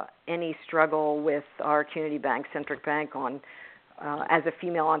any struggle with our community bank, Centric Bank, on as a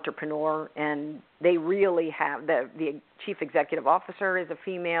female entrepreneur. And they really have, the chief executive officer is a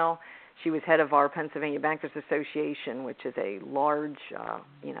female. She was head of our Pennsylvania Bankers Association, which is a large,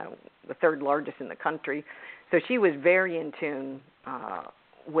 the third largest in the country. So she was very in tune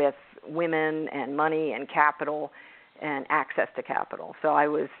with women and money and capital and access to capital. So I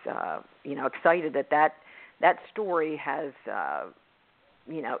was, excited that story has,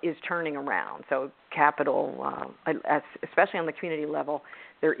 is turning around. So capital, especially on the community level,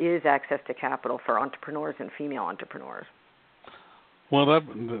 there is access to capital for entrepreneurs and female entrepreneurs. Well, that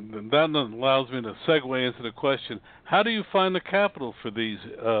allows me to segue into the question: how do you find the capital for these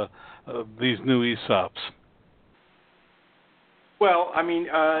new ESOPs? Well, I mean,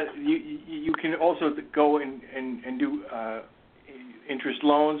 you can also go and do interest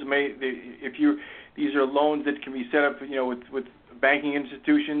loans. These are loans that can be set up, with banking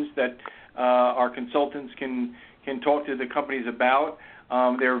institutions that our consultants can talk to the companies about.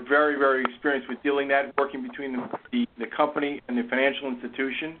 They're very, very experienced with dealing that, working between the company and the financial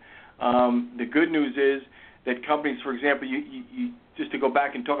institution. The good news is that companies, for example, you just to go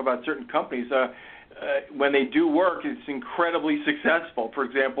back and talk about certain companies, when they do work, it's incredibly successful. For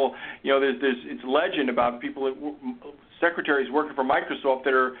example, it's legend about people, secretaries working for Microsoft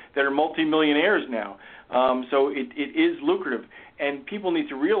that are multimillionaires now. So it is lucrative, and people need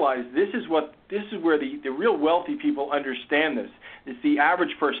to realize this is where the real wealthy people understand this. It's the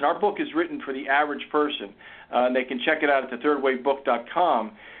average person. Our book is written for the average person, and they can check it out at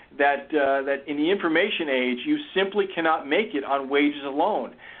thethirdwaybook.com. That in the information age, you simply cannot make it on wages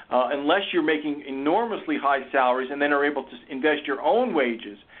alone, unless you're making enormously high salaries and then are able to invest your own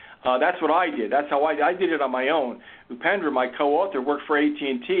wages. That's what I did. That's how I did it on my own. Upendra, my co-author, worked for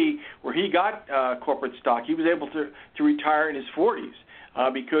AT&T, where he got corporate stock. He was able to retire in his 40s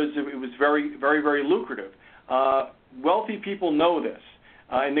because it was very, very, very lucrative. Wealthy people know this.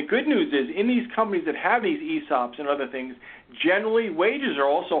 And the good news is, in these companies that have these ESOPs and other things, generally wages are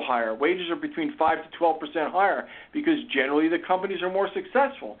also higher. Wages are between 5 to 12% higher because generally the companies are more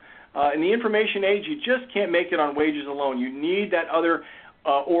successful. In the information age, you just can't make it on wages alone. You need that other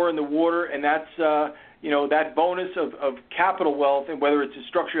ore in the water, and that's that bonus of capital wealth, and whether it's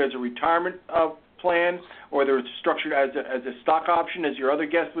structured as a retirement plan or whether it's structured as a stock option, as your other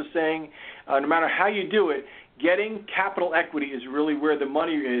guest was saying. No matter how you do it, getting capital equity is really where the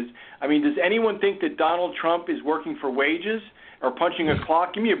money is. I mean, does anyone think that Donald Trump is working for wages or punching a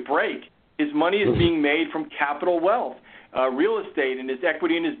clock? Give me a break. His money is being made from capital wealth, real estate and his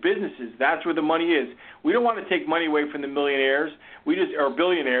equity in his businesses. That's where the money is. We don't want to take money away from the millionaires or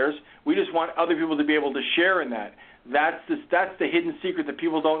billionaires. We just want other people to be able to share in that. That's the hidden secret that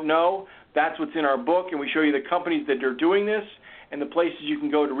people don't know. That's what's in our book, and we show you the companies that are doing this and the places you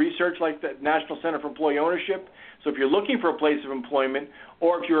can go to research, like the National Center for Employee Ownership. So if you're looking for a place of employment,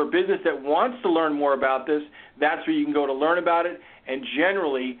 or if you're a business that wants to learn more about this, that's where you can go to learn about it. And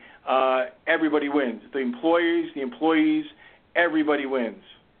generally, everybody wins. The employees, everybody wins.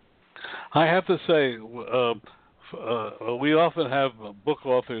 I have to say, we often have book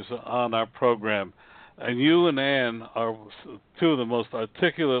authors on our program, and you and Ann are two of the most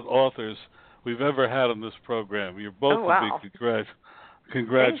articulate authors we've ever had on this program. You're both to be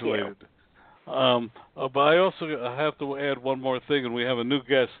congratulated. But I also have to add one more thing, and we have a new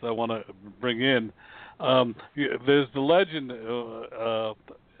guest I want to bring in. There's the legend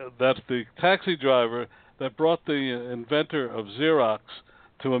that the taxi driver that brought the inventor of Xerox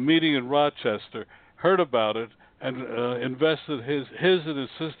to a meeting in Rochester heard about it and invested his and his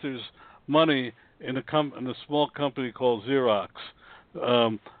sister's money in a small company called Xerox.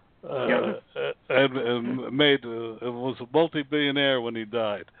 And made was a multi-billionaire when he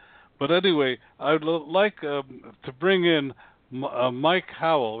died. But anyway, I'd like to bring in Mike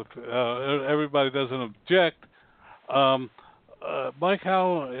Howell, if everybody doesn't object. Mike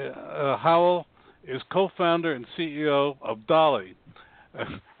Howell is co-founder and CEO of Dolly.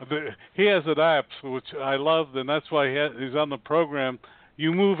 He has an app, which I love, and that's why he's on the program.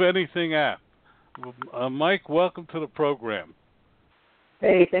 You Move Anything app. Mike, welcome to the program.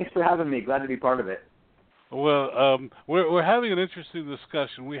 Hey, thanks for having me. Glad to be part of it. Well, we're having an interesting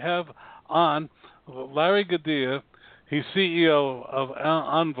discussion. We have on Larry Gadea. He's CEO of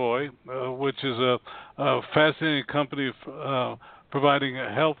Envoy, which is a fascinating company providing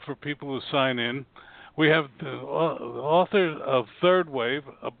help for people who sign in. We have the author of Third Wave,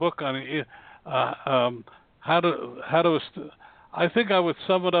 a book on how to. I think I would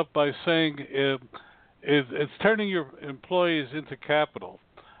sum it up by saying it's turning your employees into capital.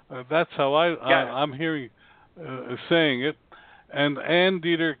 That's how I'm hearing saying it. And Ann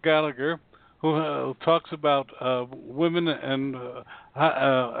Dieter Gallagher, who talks about women and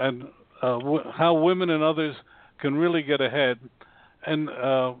how women and others can really get ahead. And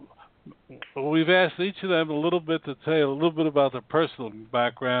we've asked each of them a little bit to say a little bit about their personal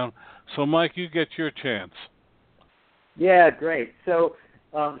background. So, Mike, you get your chance. Yeah, great. So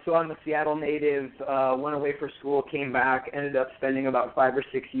I'm a Seattle native, went away for school, came back, ended up spending about 5 or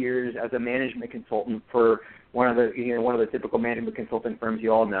 6 years as a management consultant for one of the typical management consulting firms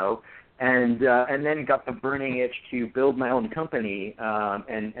you all know, and then got the burning itch to build my own company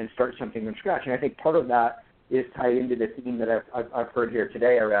and start something from scratch. And I think part of that is tied into the theme that I've heard here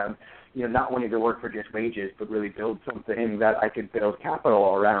today around, not wanting to work for just wages, but really build something that I could build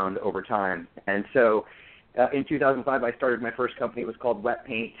capital around over time. And so in 2005, I started my first company. It was called Wet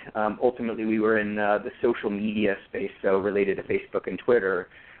Paint. Ultimately, we were in the social media space, so related to Facebook and Twitter.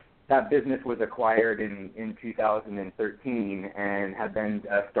 That business was acquired in 2013 and had then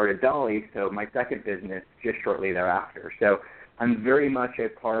started Dolly, so my second business, just shortly thereafter. So I'm very much a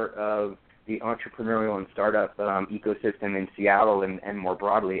part of the entrepreneurial and startup ecosystem in Seattle and more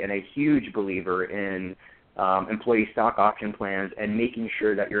broadly, and a huge believer in employee stock option plans and making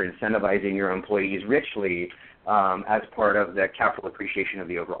sure that you're incentivizing your employees richly as part of the capital appreciation of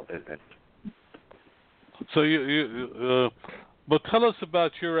the overall business. So but tell us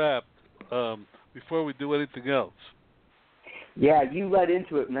about your app before we do anything else. Yeah, you led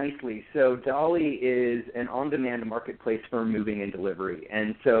into it nicely. So Dolly is an on-demand marketplace for moving and delivery.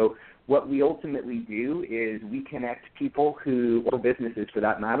 And so what we ultimately do is we connect people or businesses for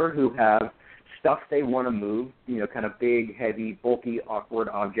that matter, who have stuff they want to move, kind of big, heavy, bulky, awkward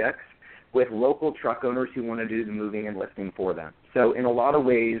objects, with local truck owners who want to do the moving and lifting for them. So in a lot of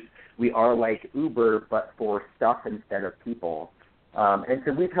ways, we are like Uber, but for stuff instead of people. And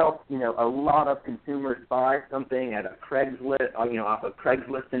so we've helped, a lot of consumers buy something at a Craigslist, off of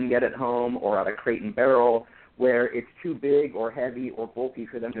Craigslist and get it home, or at a Crate and Barrel, where it's too big or heavy or bulky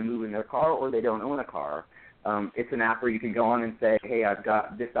for them to move in their car, or they don't own a car. It's an app where you can go on and say, hey, I've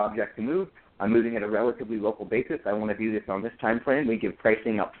got this object to move. I'm moving at a relatively local basis. I want to do this on this time frame. We give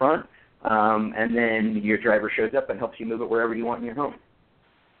pricing up front, and then your driver shows up and helps you move it wherever you want in your home.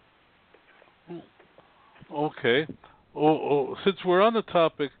 Okay. Since we're on the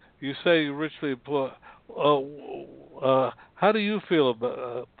topic, you say you richly employ. How do you feel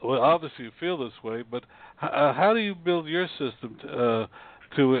about? Well, obviously you feel this way, but how do you build your system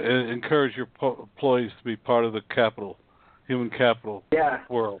to encourage your employees to be part of the human capital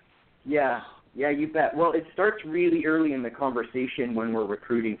world? Yeah, you bet. Well, it starts really early in the conversation when we're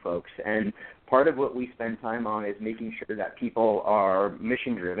recruiting folks, and part of what we spend time on is making sure that people are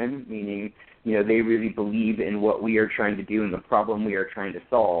mission-driven, meaning, they really believe in what we are trying to do and the problem we are trying to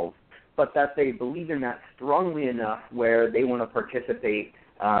solve, but that they believe in that strongly enough where they want to participate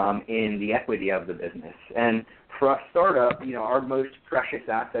in the equity of the business. And for a startup, our most precious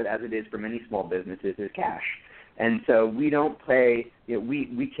asset, as it is for many small businesses, is cash. And so we don't pay. We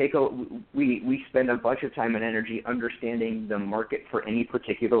spend a bunch of time and energy understanding the market for any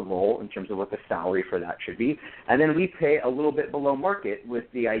particular role in terms of what the salary for that should be, and then we pay a little bit below market, with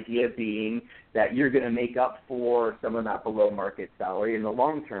the idea being that you're going to make up for some of that below market salary in the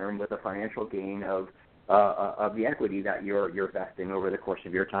long term with a financial gain of the equity that you're vesting over the course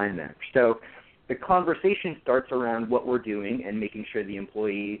of your time there. So the conversation starts around what we're doing and making sure the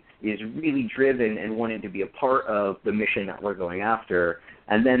employee is really driven and wanting to be a part of the mission that we're going after.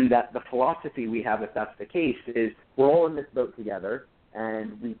 And then that the philosophy we have, if that's the case, is we're all in this boat together,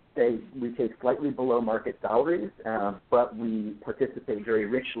 and we take slightly below market salaries, but we participate very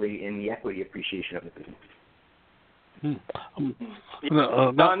richly in the equity appreciation of the business.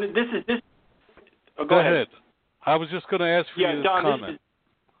 Don, this is. Oh, go ahead. I was just going to ask for you to comment.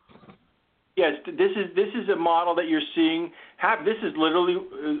 Yes, this is a model that you're seeing. This is literally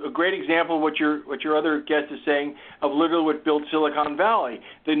a great example of what your other guest is saying, of literally what built Silicon Valley.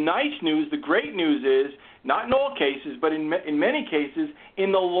 The nice news, the great news is, not in all cases, but in many cases,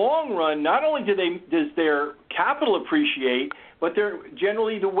 in the long run, not only does their capital appreciate, but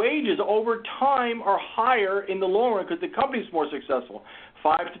generally the wages over time are higher in the long run because the company's more successful,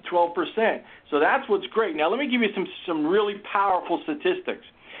 5 to 12%. So that's what's great. Now let me give you some really powerful statistics.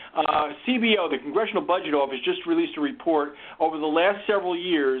 CBO, the Congressional Budget Office, just released a report over the last several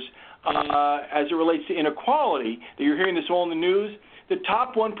years as it relates to inequality. That you're hearing this all in the news. The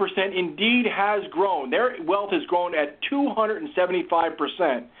top 1% indeed has grown. Their wealth has grown at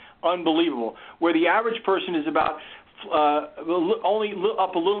 275%. Unbelievable. Where the average person is about only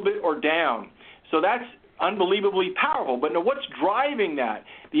up a little bit or down. So that's unbelievably powerful. But now what's driving that?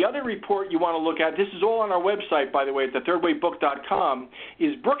 The other report you want to look at, this is all on our website, by the way, at thethirdwaybook.com,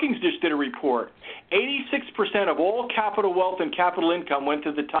 is Brookings just did a report. 86% of all capital wealth and capital income went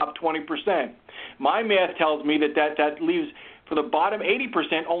to the top 20%. My math tells me that leaves, for the bottom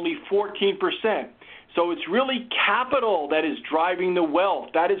 80%, only 14%. So it's really capital that is driving the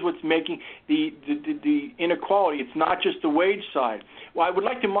wealth. That is what's making the inequality. It's not just the wage side. Well, I would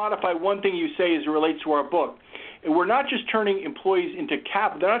like to modify one thing you say as it relates to our book. We're not just turning employees into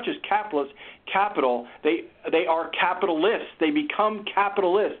capital. They're not just capital. They are capitalists. They become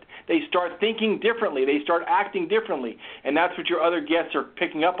capitalists. They start thinking differently. They start acting differently. And that's what your other guests are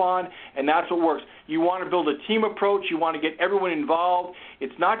picking up on, and that's what works. You want to build a team approach. You want to get everyone involved.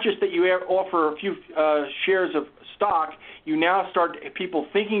 It's not just that you offer a few shares of stock. You now start people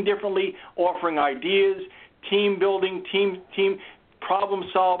thinking differently, offering ideas, team building, team problem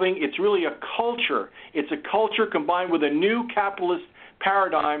solving. It's really a culture. It's a culture combined with a new capitalist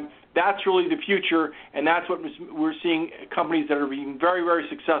paradigm, that's really the future, and that's what we're seeing companies that are being very, very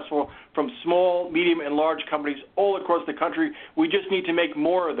successful from small, medium, and large companies all across the country. We just need to make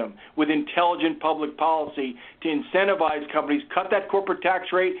more of them with intelligent public policy to incentivize companies, cut that corporate tax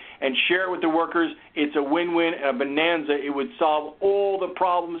rate, and share it with the workers. It's a win-win and a bonanza. It would solve all the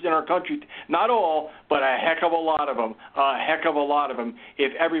problems in our country. Not all, but a heck of a lot of them. A heck of a lot of them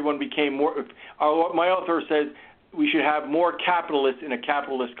if everyone became more. My author says, we should have more capitalists in a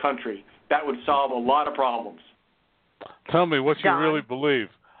capitalist country. That would solve a lot of problems. Tell me what Don. you really believe.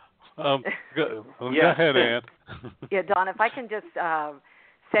 Go ahead, Ann. Yeah, Don, if I can just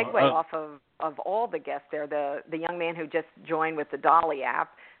segue off of all the guests there, the young man who just joined with the Dolly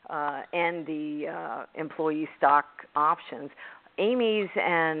app and the employee stock options. Amy's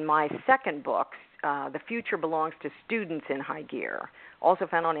and my second book, The Future Belongs to Students in High Gear, also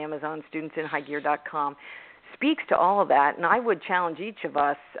found on Amazon, studentsinhighgear.com, speaks to all of that, and I would challenge each of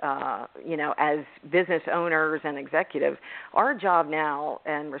us, as business owners and executives, our job now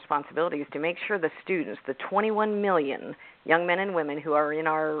and responsibility is to make sure the students, the 21 million young men and women who are in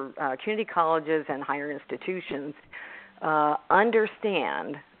our community colleges and higher institutions,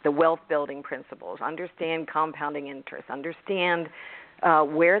 understand the wealth-building principles, understand compounding interest, understand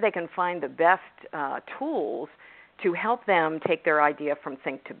where they can find the best tools to help them take their idea from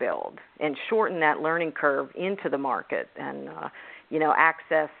think to build and shorten that learning curve into the market and,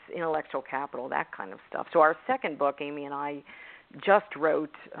 access intellectual capital, that kind of stuff. So our second book, Amy and I just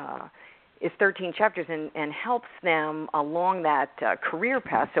wrote, is 13 chapters and helps them along that career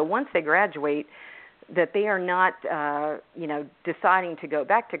path. So once they graduate, that they are not, deciding to go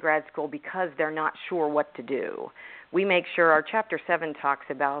back to grad school because they're not sure what to do. We make sure our Chapter 7 talks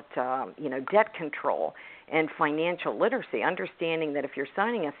about, debt control and financial literacy, understanding that if you're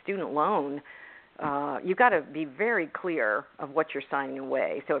signing a student loan, you've got to be very clear of what you're signing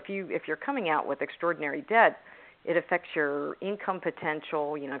away. So if you're coming out with extraordinary debt, it affects your income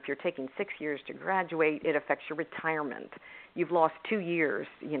potential. If you're taking 6 years to graduate, it affects your retirement. You've lost 2 years,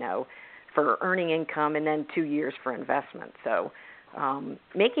 for earning income and then 2 years for investment. So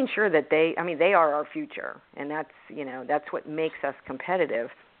making sure that they are our future, and that's what makes us competitive.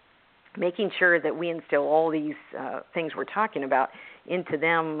 Making sure that we instill all these things we're talking about into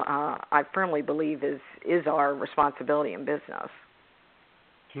them, I firmly believe is our responsibility in business.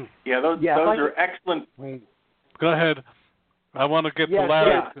 Yeah, those are excellent. Go ahead. I want to get to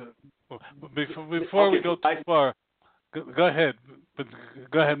Larry. Yeah. Before we go too far, go ahead. But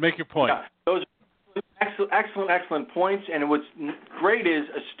go ahead, make your point. Yeah, those are excellent points. And what's great is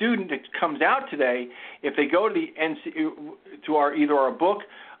a student that comes out today, if they go to either our book,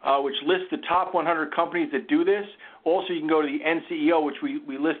 which lists the top 100 companies that do this. Also, you can go to the NCEO, which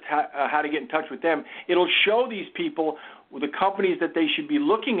we list how to get in touch with them. It'll show these people the companies that they should be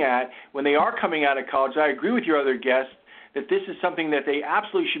looking at when they are coming out of college. I agree with your other guests that this is something that they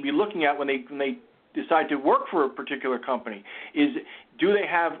absolutely should be looking at when they decide to work for a particular company. Do they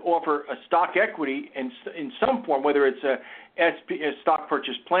offer a stock equity in some form, whether it's a stock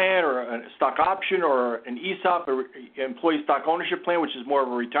purchase plan or a stock option or an ESOP, or employee stock ownership plan, which is more of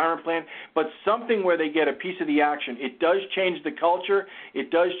a retirement plan, but something where they get a piece of the action. It does change the culture.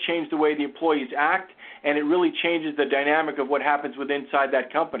 It does change the way the employees act, and it really changes the dynamic of what happens inside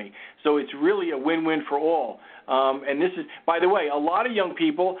that company. So it's really a win-win for all. And this is, by the way, a lot of young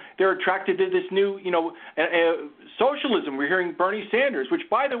people, they're attracted to this new, socialism. We're hearing Bernie Sanders, which,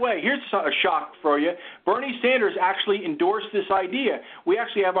 by the way, here's a shock for you. Bernie Sanders actually endorsed this idea. We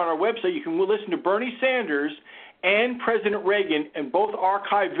actually have on our website, you can listen to Bernie Sanders and President Reagan in both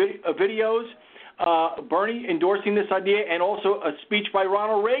archive videos, Bernie endorsing this idea, and also a speech by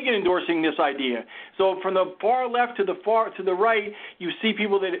Ronald Reagan endorsing this idea. So from the far left to the right, you see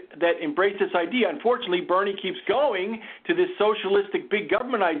people that embrace this idea. Unfortunately, Bernie keeps going to this socialistic big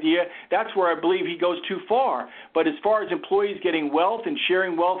government idea. That's where I believe he goes too far. But as far as employees getting wealth and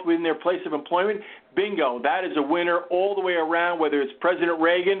sharing wealth within their place of employment, bingo, that is a winner all the way around, whether it's President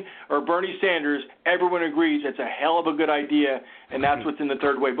Reagan or Bernie Sanders. Everyone agrees it's a hell of a good idea, and that's what's in the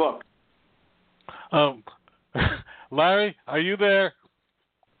Third Way book. Larry, are you there?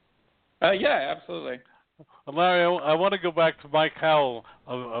 Yeah, absolutely. Larry, I want to go back to Mike Howell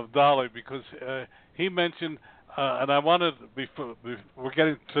of Dolly, because he mentioned, and I wanted, before we're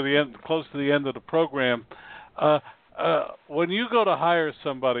getting to the end, close to the end of the program, when you go to hire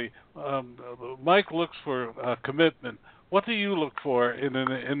somebody, Mike looks for commitment. What do you look for in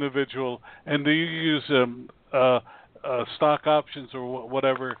an individual, and do you use stock options or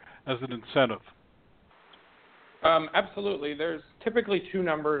whatever as an incentive? Absolutely. There's typically two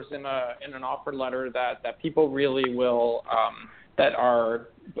numbers in an offer letter that people really will that are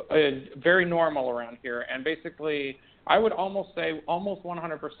very normal around here. And basically, I would almost say almost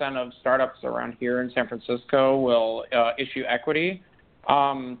 100% of startups around here in San Francisco will issue equity.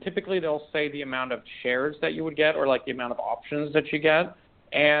 Typically, they'll say the amount of shares that you would get, or like the amount of options that you get,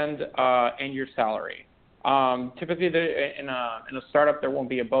 and your salary. Typically, in a startup, there won't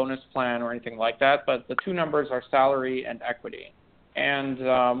be a bonus plan or anything like that, but the two numbers are salary and equity.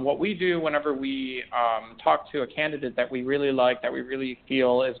 And what we do whenever we talk to a candidate that we really like, that we really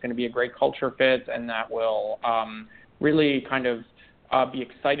feel is going to be a great culture fit, and that will really kind of be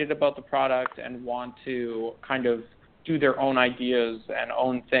excited about the product and want to kind of do their own ideas and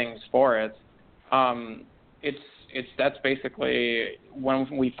own things for it, that's basically when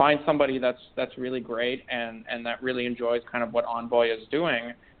we find somebody that's really great and that really enjoys kind of what Envoy is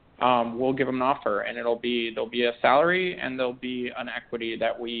doing, we'll give them an offer, and there'll be a salary and there'll be an equity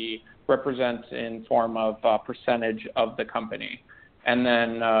that we represent in form of percentage of the company, and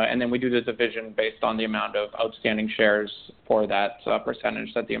then we do the division based on the amount of outstanding shares for that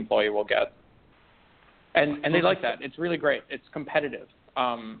percentage that the employee will get, and they like that. It's really great. It's competitive.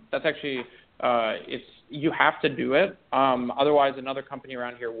 That's actually you have to do it. Otherwise, another company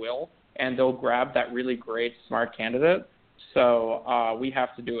around here will, and they'll grab that really great, smart candidate. So we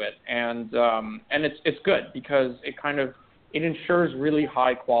have to do it, and it's good because it ensures really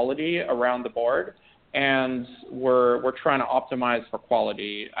high quality around the board, and we're trying to optimize for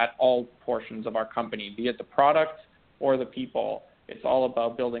quality at all portions of our company, be it the product or the people. It's all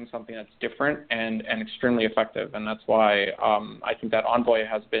about building something that's different and extremely effective, and that's why I think that Envoy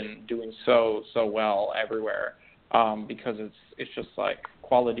has been doing so well everywhere, because it's just like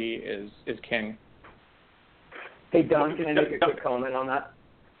quality is king. Hey, Don, can I make a quick comment on that?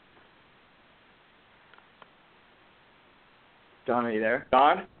 Don, are you there?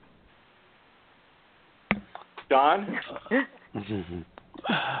 Don?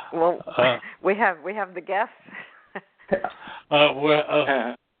 Well, we have the guests.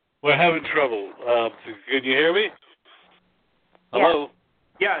 We're having trouble. Can you hear me? Hello?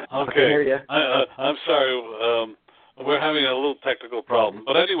 Yeah. I can Okay. hear you. I'm sorry. We're having a little technical problem.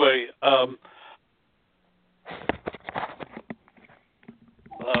 But anyway,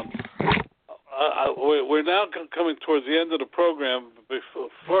 we're now coming towards the end of the program.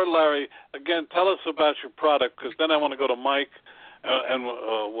 Before Larry, again, tell us about your product, because then I want to go to Mike, and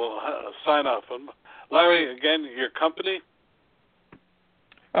we'll sign off. Larry, again, your company?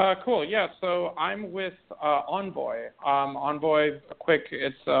 Cool. Yeah. So I'm with Envoy. Envoy,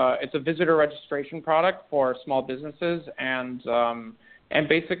 it's a visitor registration product for small businesses, and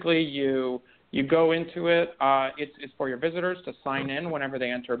basically you go into it. It's for your visitors to sign in whenever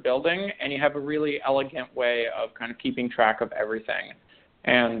they enter a building, and you have a really elegant way of kind of keeping track of everything.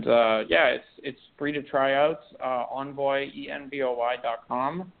 And it's free to try out. Envoy,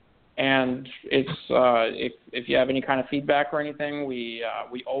 envoy.com. And it's if you have any kind of feedback or anything, we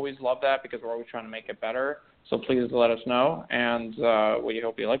always love that, because we're always trying to make it better. So please let us know, and we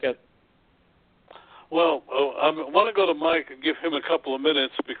hope you like it. Well, I want to go to Mike and give him a couple of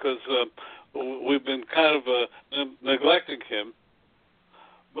minutes, because we've been kind of neglecting him.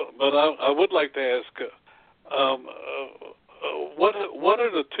 But I would like to ask, what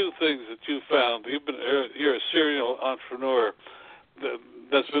are the two things that you found? You're a serial entrepreneur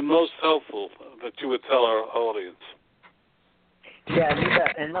that's been most helpful that you would tell our audience? Yeah,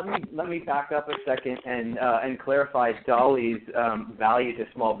 and let me back up a second and clarify Dolly's value to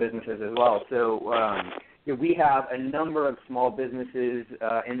small businesses as well. So we have a number of small businesses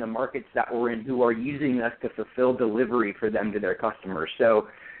in the markets that we're in who are using us to fulfill delivery for them to their customers. So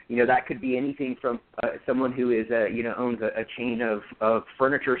that could be anything from someone who is owns a chain of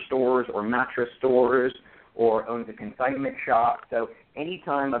furniture stores or mattress stores, or owns a consignment shop. So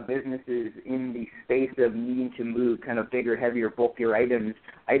anytime a business is in the space of needing to move kind of bigger, heavier, bulkier items,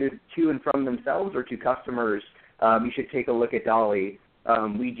 either to and from themselves or to customers, you should take a look at Dolly.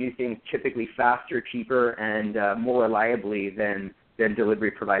 We do things typically faster, cheaper, and more reliably than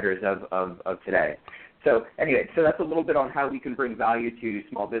delivery providers of today. So anyway, that's a little bit on how we can bring value to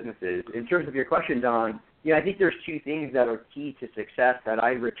small businesses. In terms of your question, Don, I think there's two things that are key to success that I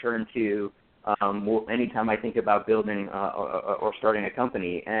return to anytime I think about building or starting a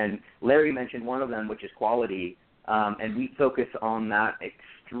company. And Larry mentioned one of them, which is quality, and we focus on that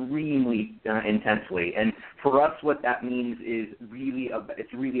extremely intensely. And for us, what that means is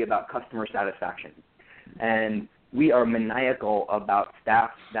it's really about customer satisfaction. And we are maniacal about stats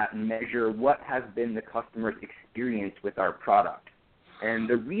that measure what has been the customer's experience with our product. And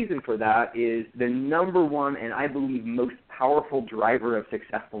the reason for that is the number one and I believe most powerful driver of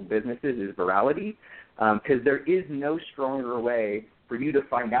successful businesses is virality. because there is no stronger way for you to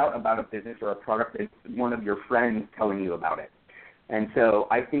find out about a business or a product than one of your friends telling you about it. And so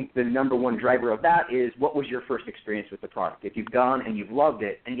I think the number one driver of that is, what was your first experience with the product? If you've gone and you've loved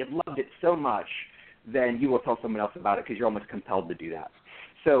it, and you've loved it so much, then you will tell someone else about it because you're almost compelled to do that.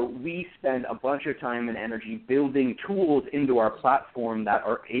 So we spend a bunch of time and energy building tools into our platform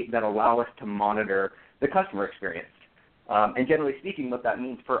that allow us to monitor the customer experience. And generally speaking, what that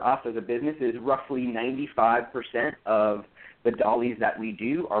means for us as a business is roughly 95% of the Dollys that we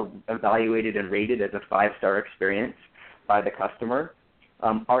do are evaluated and rated as a 5-star experience by the customer.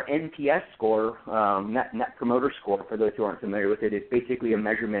 Our NPS score, Net Promoter Score, for those who aren't familiar with it, is basically a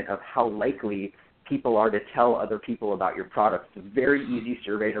measurement of how likely people are to tell other people about your product. It's a very easy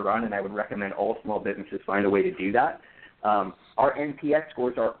survey to run, and I would recommend all small businesses find a way to do that. Our NPS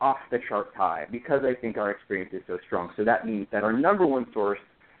scores are off the charts high because I think our experience is so strong. So that means that our number one source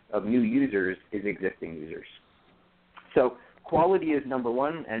of new users is existing users. So quality is number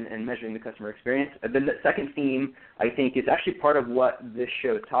one, and measuring the customer experience. Then the second theme, I think, is actually part of what this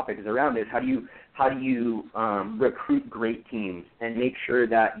show's topic is around, is how do you recruit great teams and make sure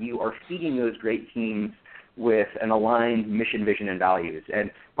that you are feeding those great teams with an aligned mission, vision, and values.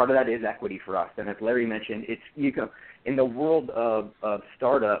 And part of that is equity for us. And as Larry mentioned, in the world of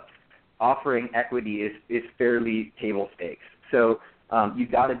startups, offering equity is fairly table stakes. So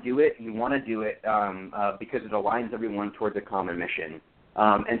you've got to do it, you want to do it because it aligns everyone towards a common mission.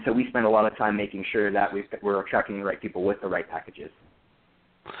 And so we spend a lot of time making sure that we're attracting the right people with the right packages.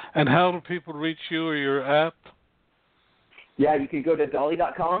 And how do people reach you or your app? Yeah, you can go to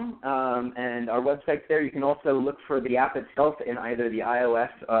Dolly.com and our website's there. You can also look for the app itself in either the iOS,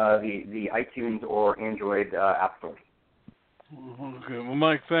 the iTunes, or Android app store. Okay. Well,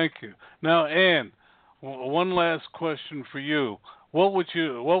 Mike, thank you. Now, Ann, one last question for you. What was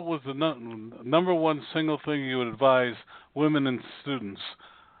the number one single thing you would advise women and students,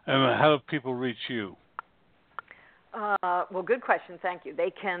 and how do people reach you? Well, good question. Thank you.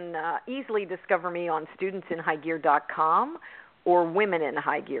 They can easily discover me on studentsinhighgear.com or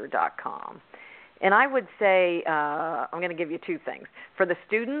womeninhighgear.com. And I would say, I'm going to give you two things. For the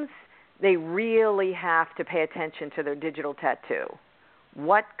students, they really have to pay attention to their digital tattoo.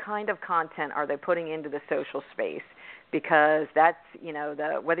 What kind of content are they putting into the social space? Because that's,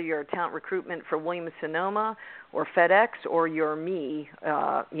 whether you're a talent recruitment for Williams-Sonoma or FedEx, or you're me,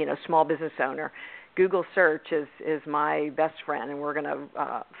 small business owner, Google search is my best friend, and we're going to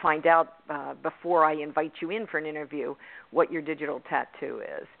find out before I invite you in for an interview what your digital tattoo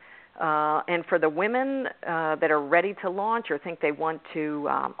is. And for the women that are ready to launch or think they want to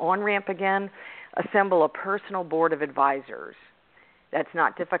on-ramp again, assemble a personal board of advisors. That's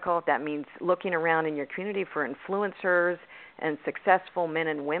not difficult. That means looking around in your community for influencers and successful men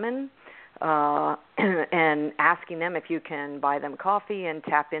and women and asking them if you can buy them coffee and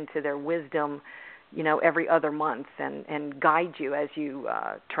tap into their wisdom, every other month and guide you as you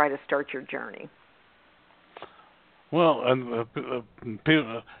try to start your journey. Well, and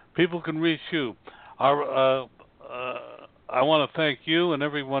people can reach you. I want to thank you and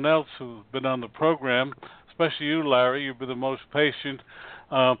everyone else who's been on the program, especially you, Larry. You've been the most patient.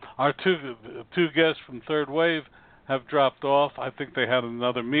 Our two guests from Third Wave have dropped off. I think they had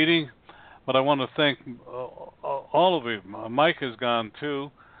another meeting. But I want to thank all of you. Mike has gone, too.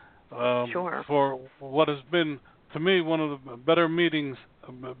 Sure. For what has been, to me, one of the better meetings,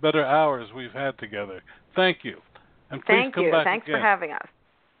 better hours we've had together. Thank you. And please come back Thanks again. for having us.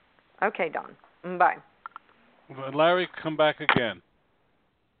 Okay, Don. Bye. Larry, come back again.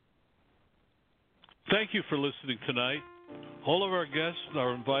 Thank you for listening tonight. All of our guests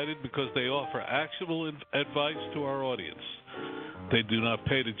are invited because they offer actionable advice to our audience. They do not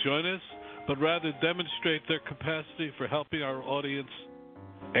pay to join us, but rather demonstrate their capacity for helping our audience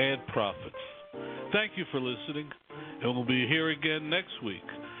add profits. Thank you for listening, and we'll be here again next week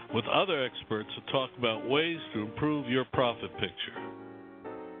with other experts to talk about ways to improve your profit picture.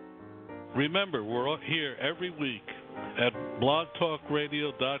 Remember, we're here every week at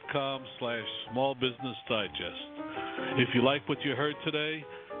blogtalkradio.com/smallbusinessdigest. If you like what you heard today,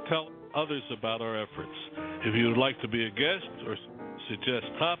 tell others about our efforts. If you would like to be a guest or suggest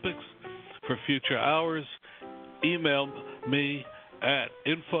topics for future hours, email me at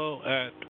info@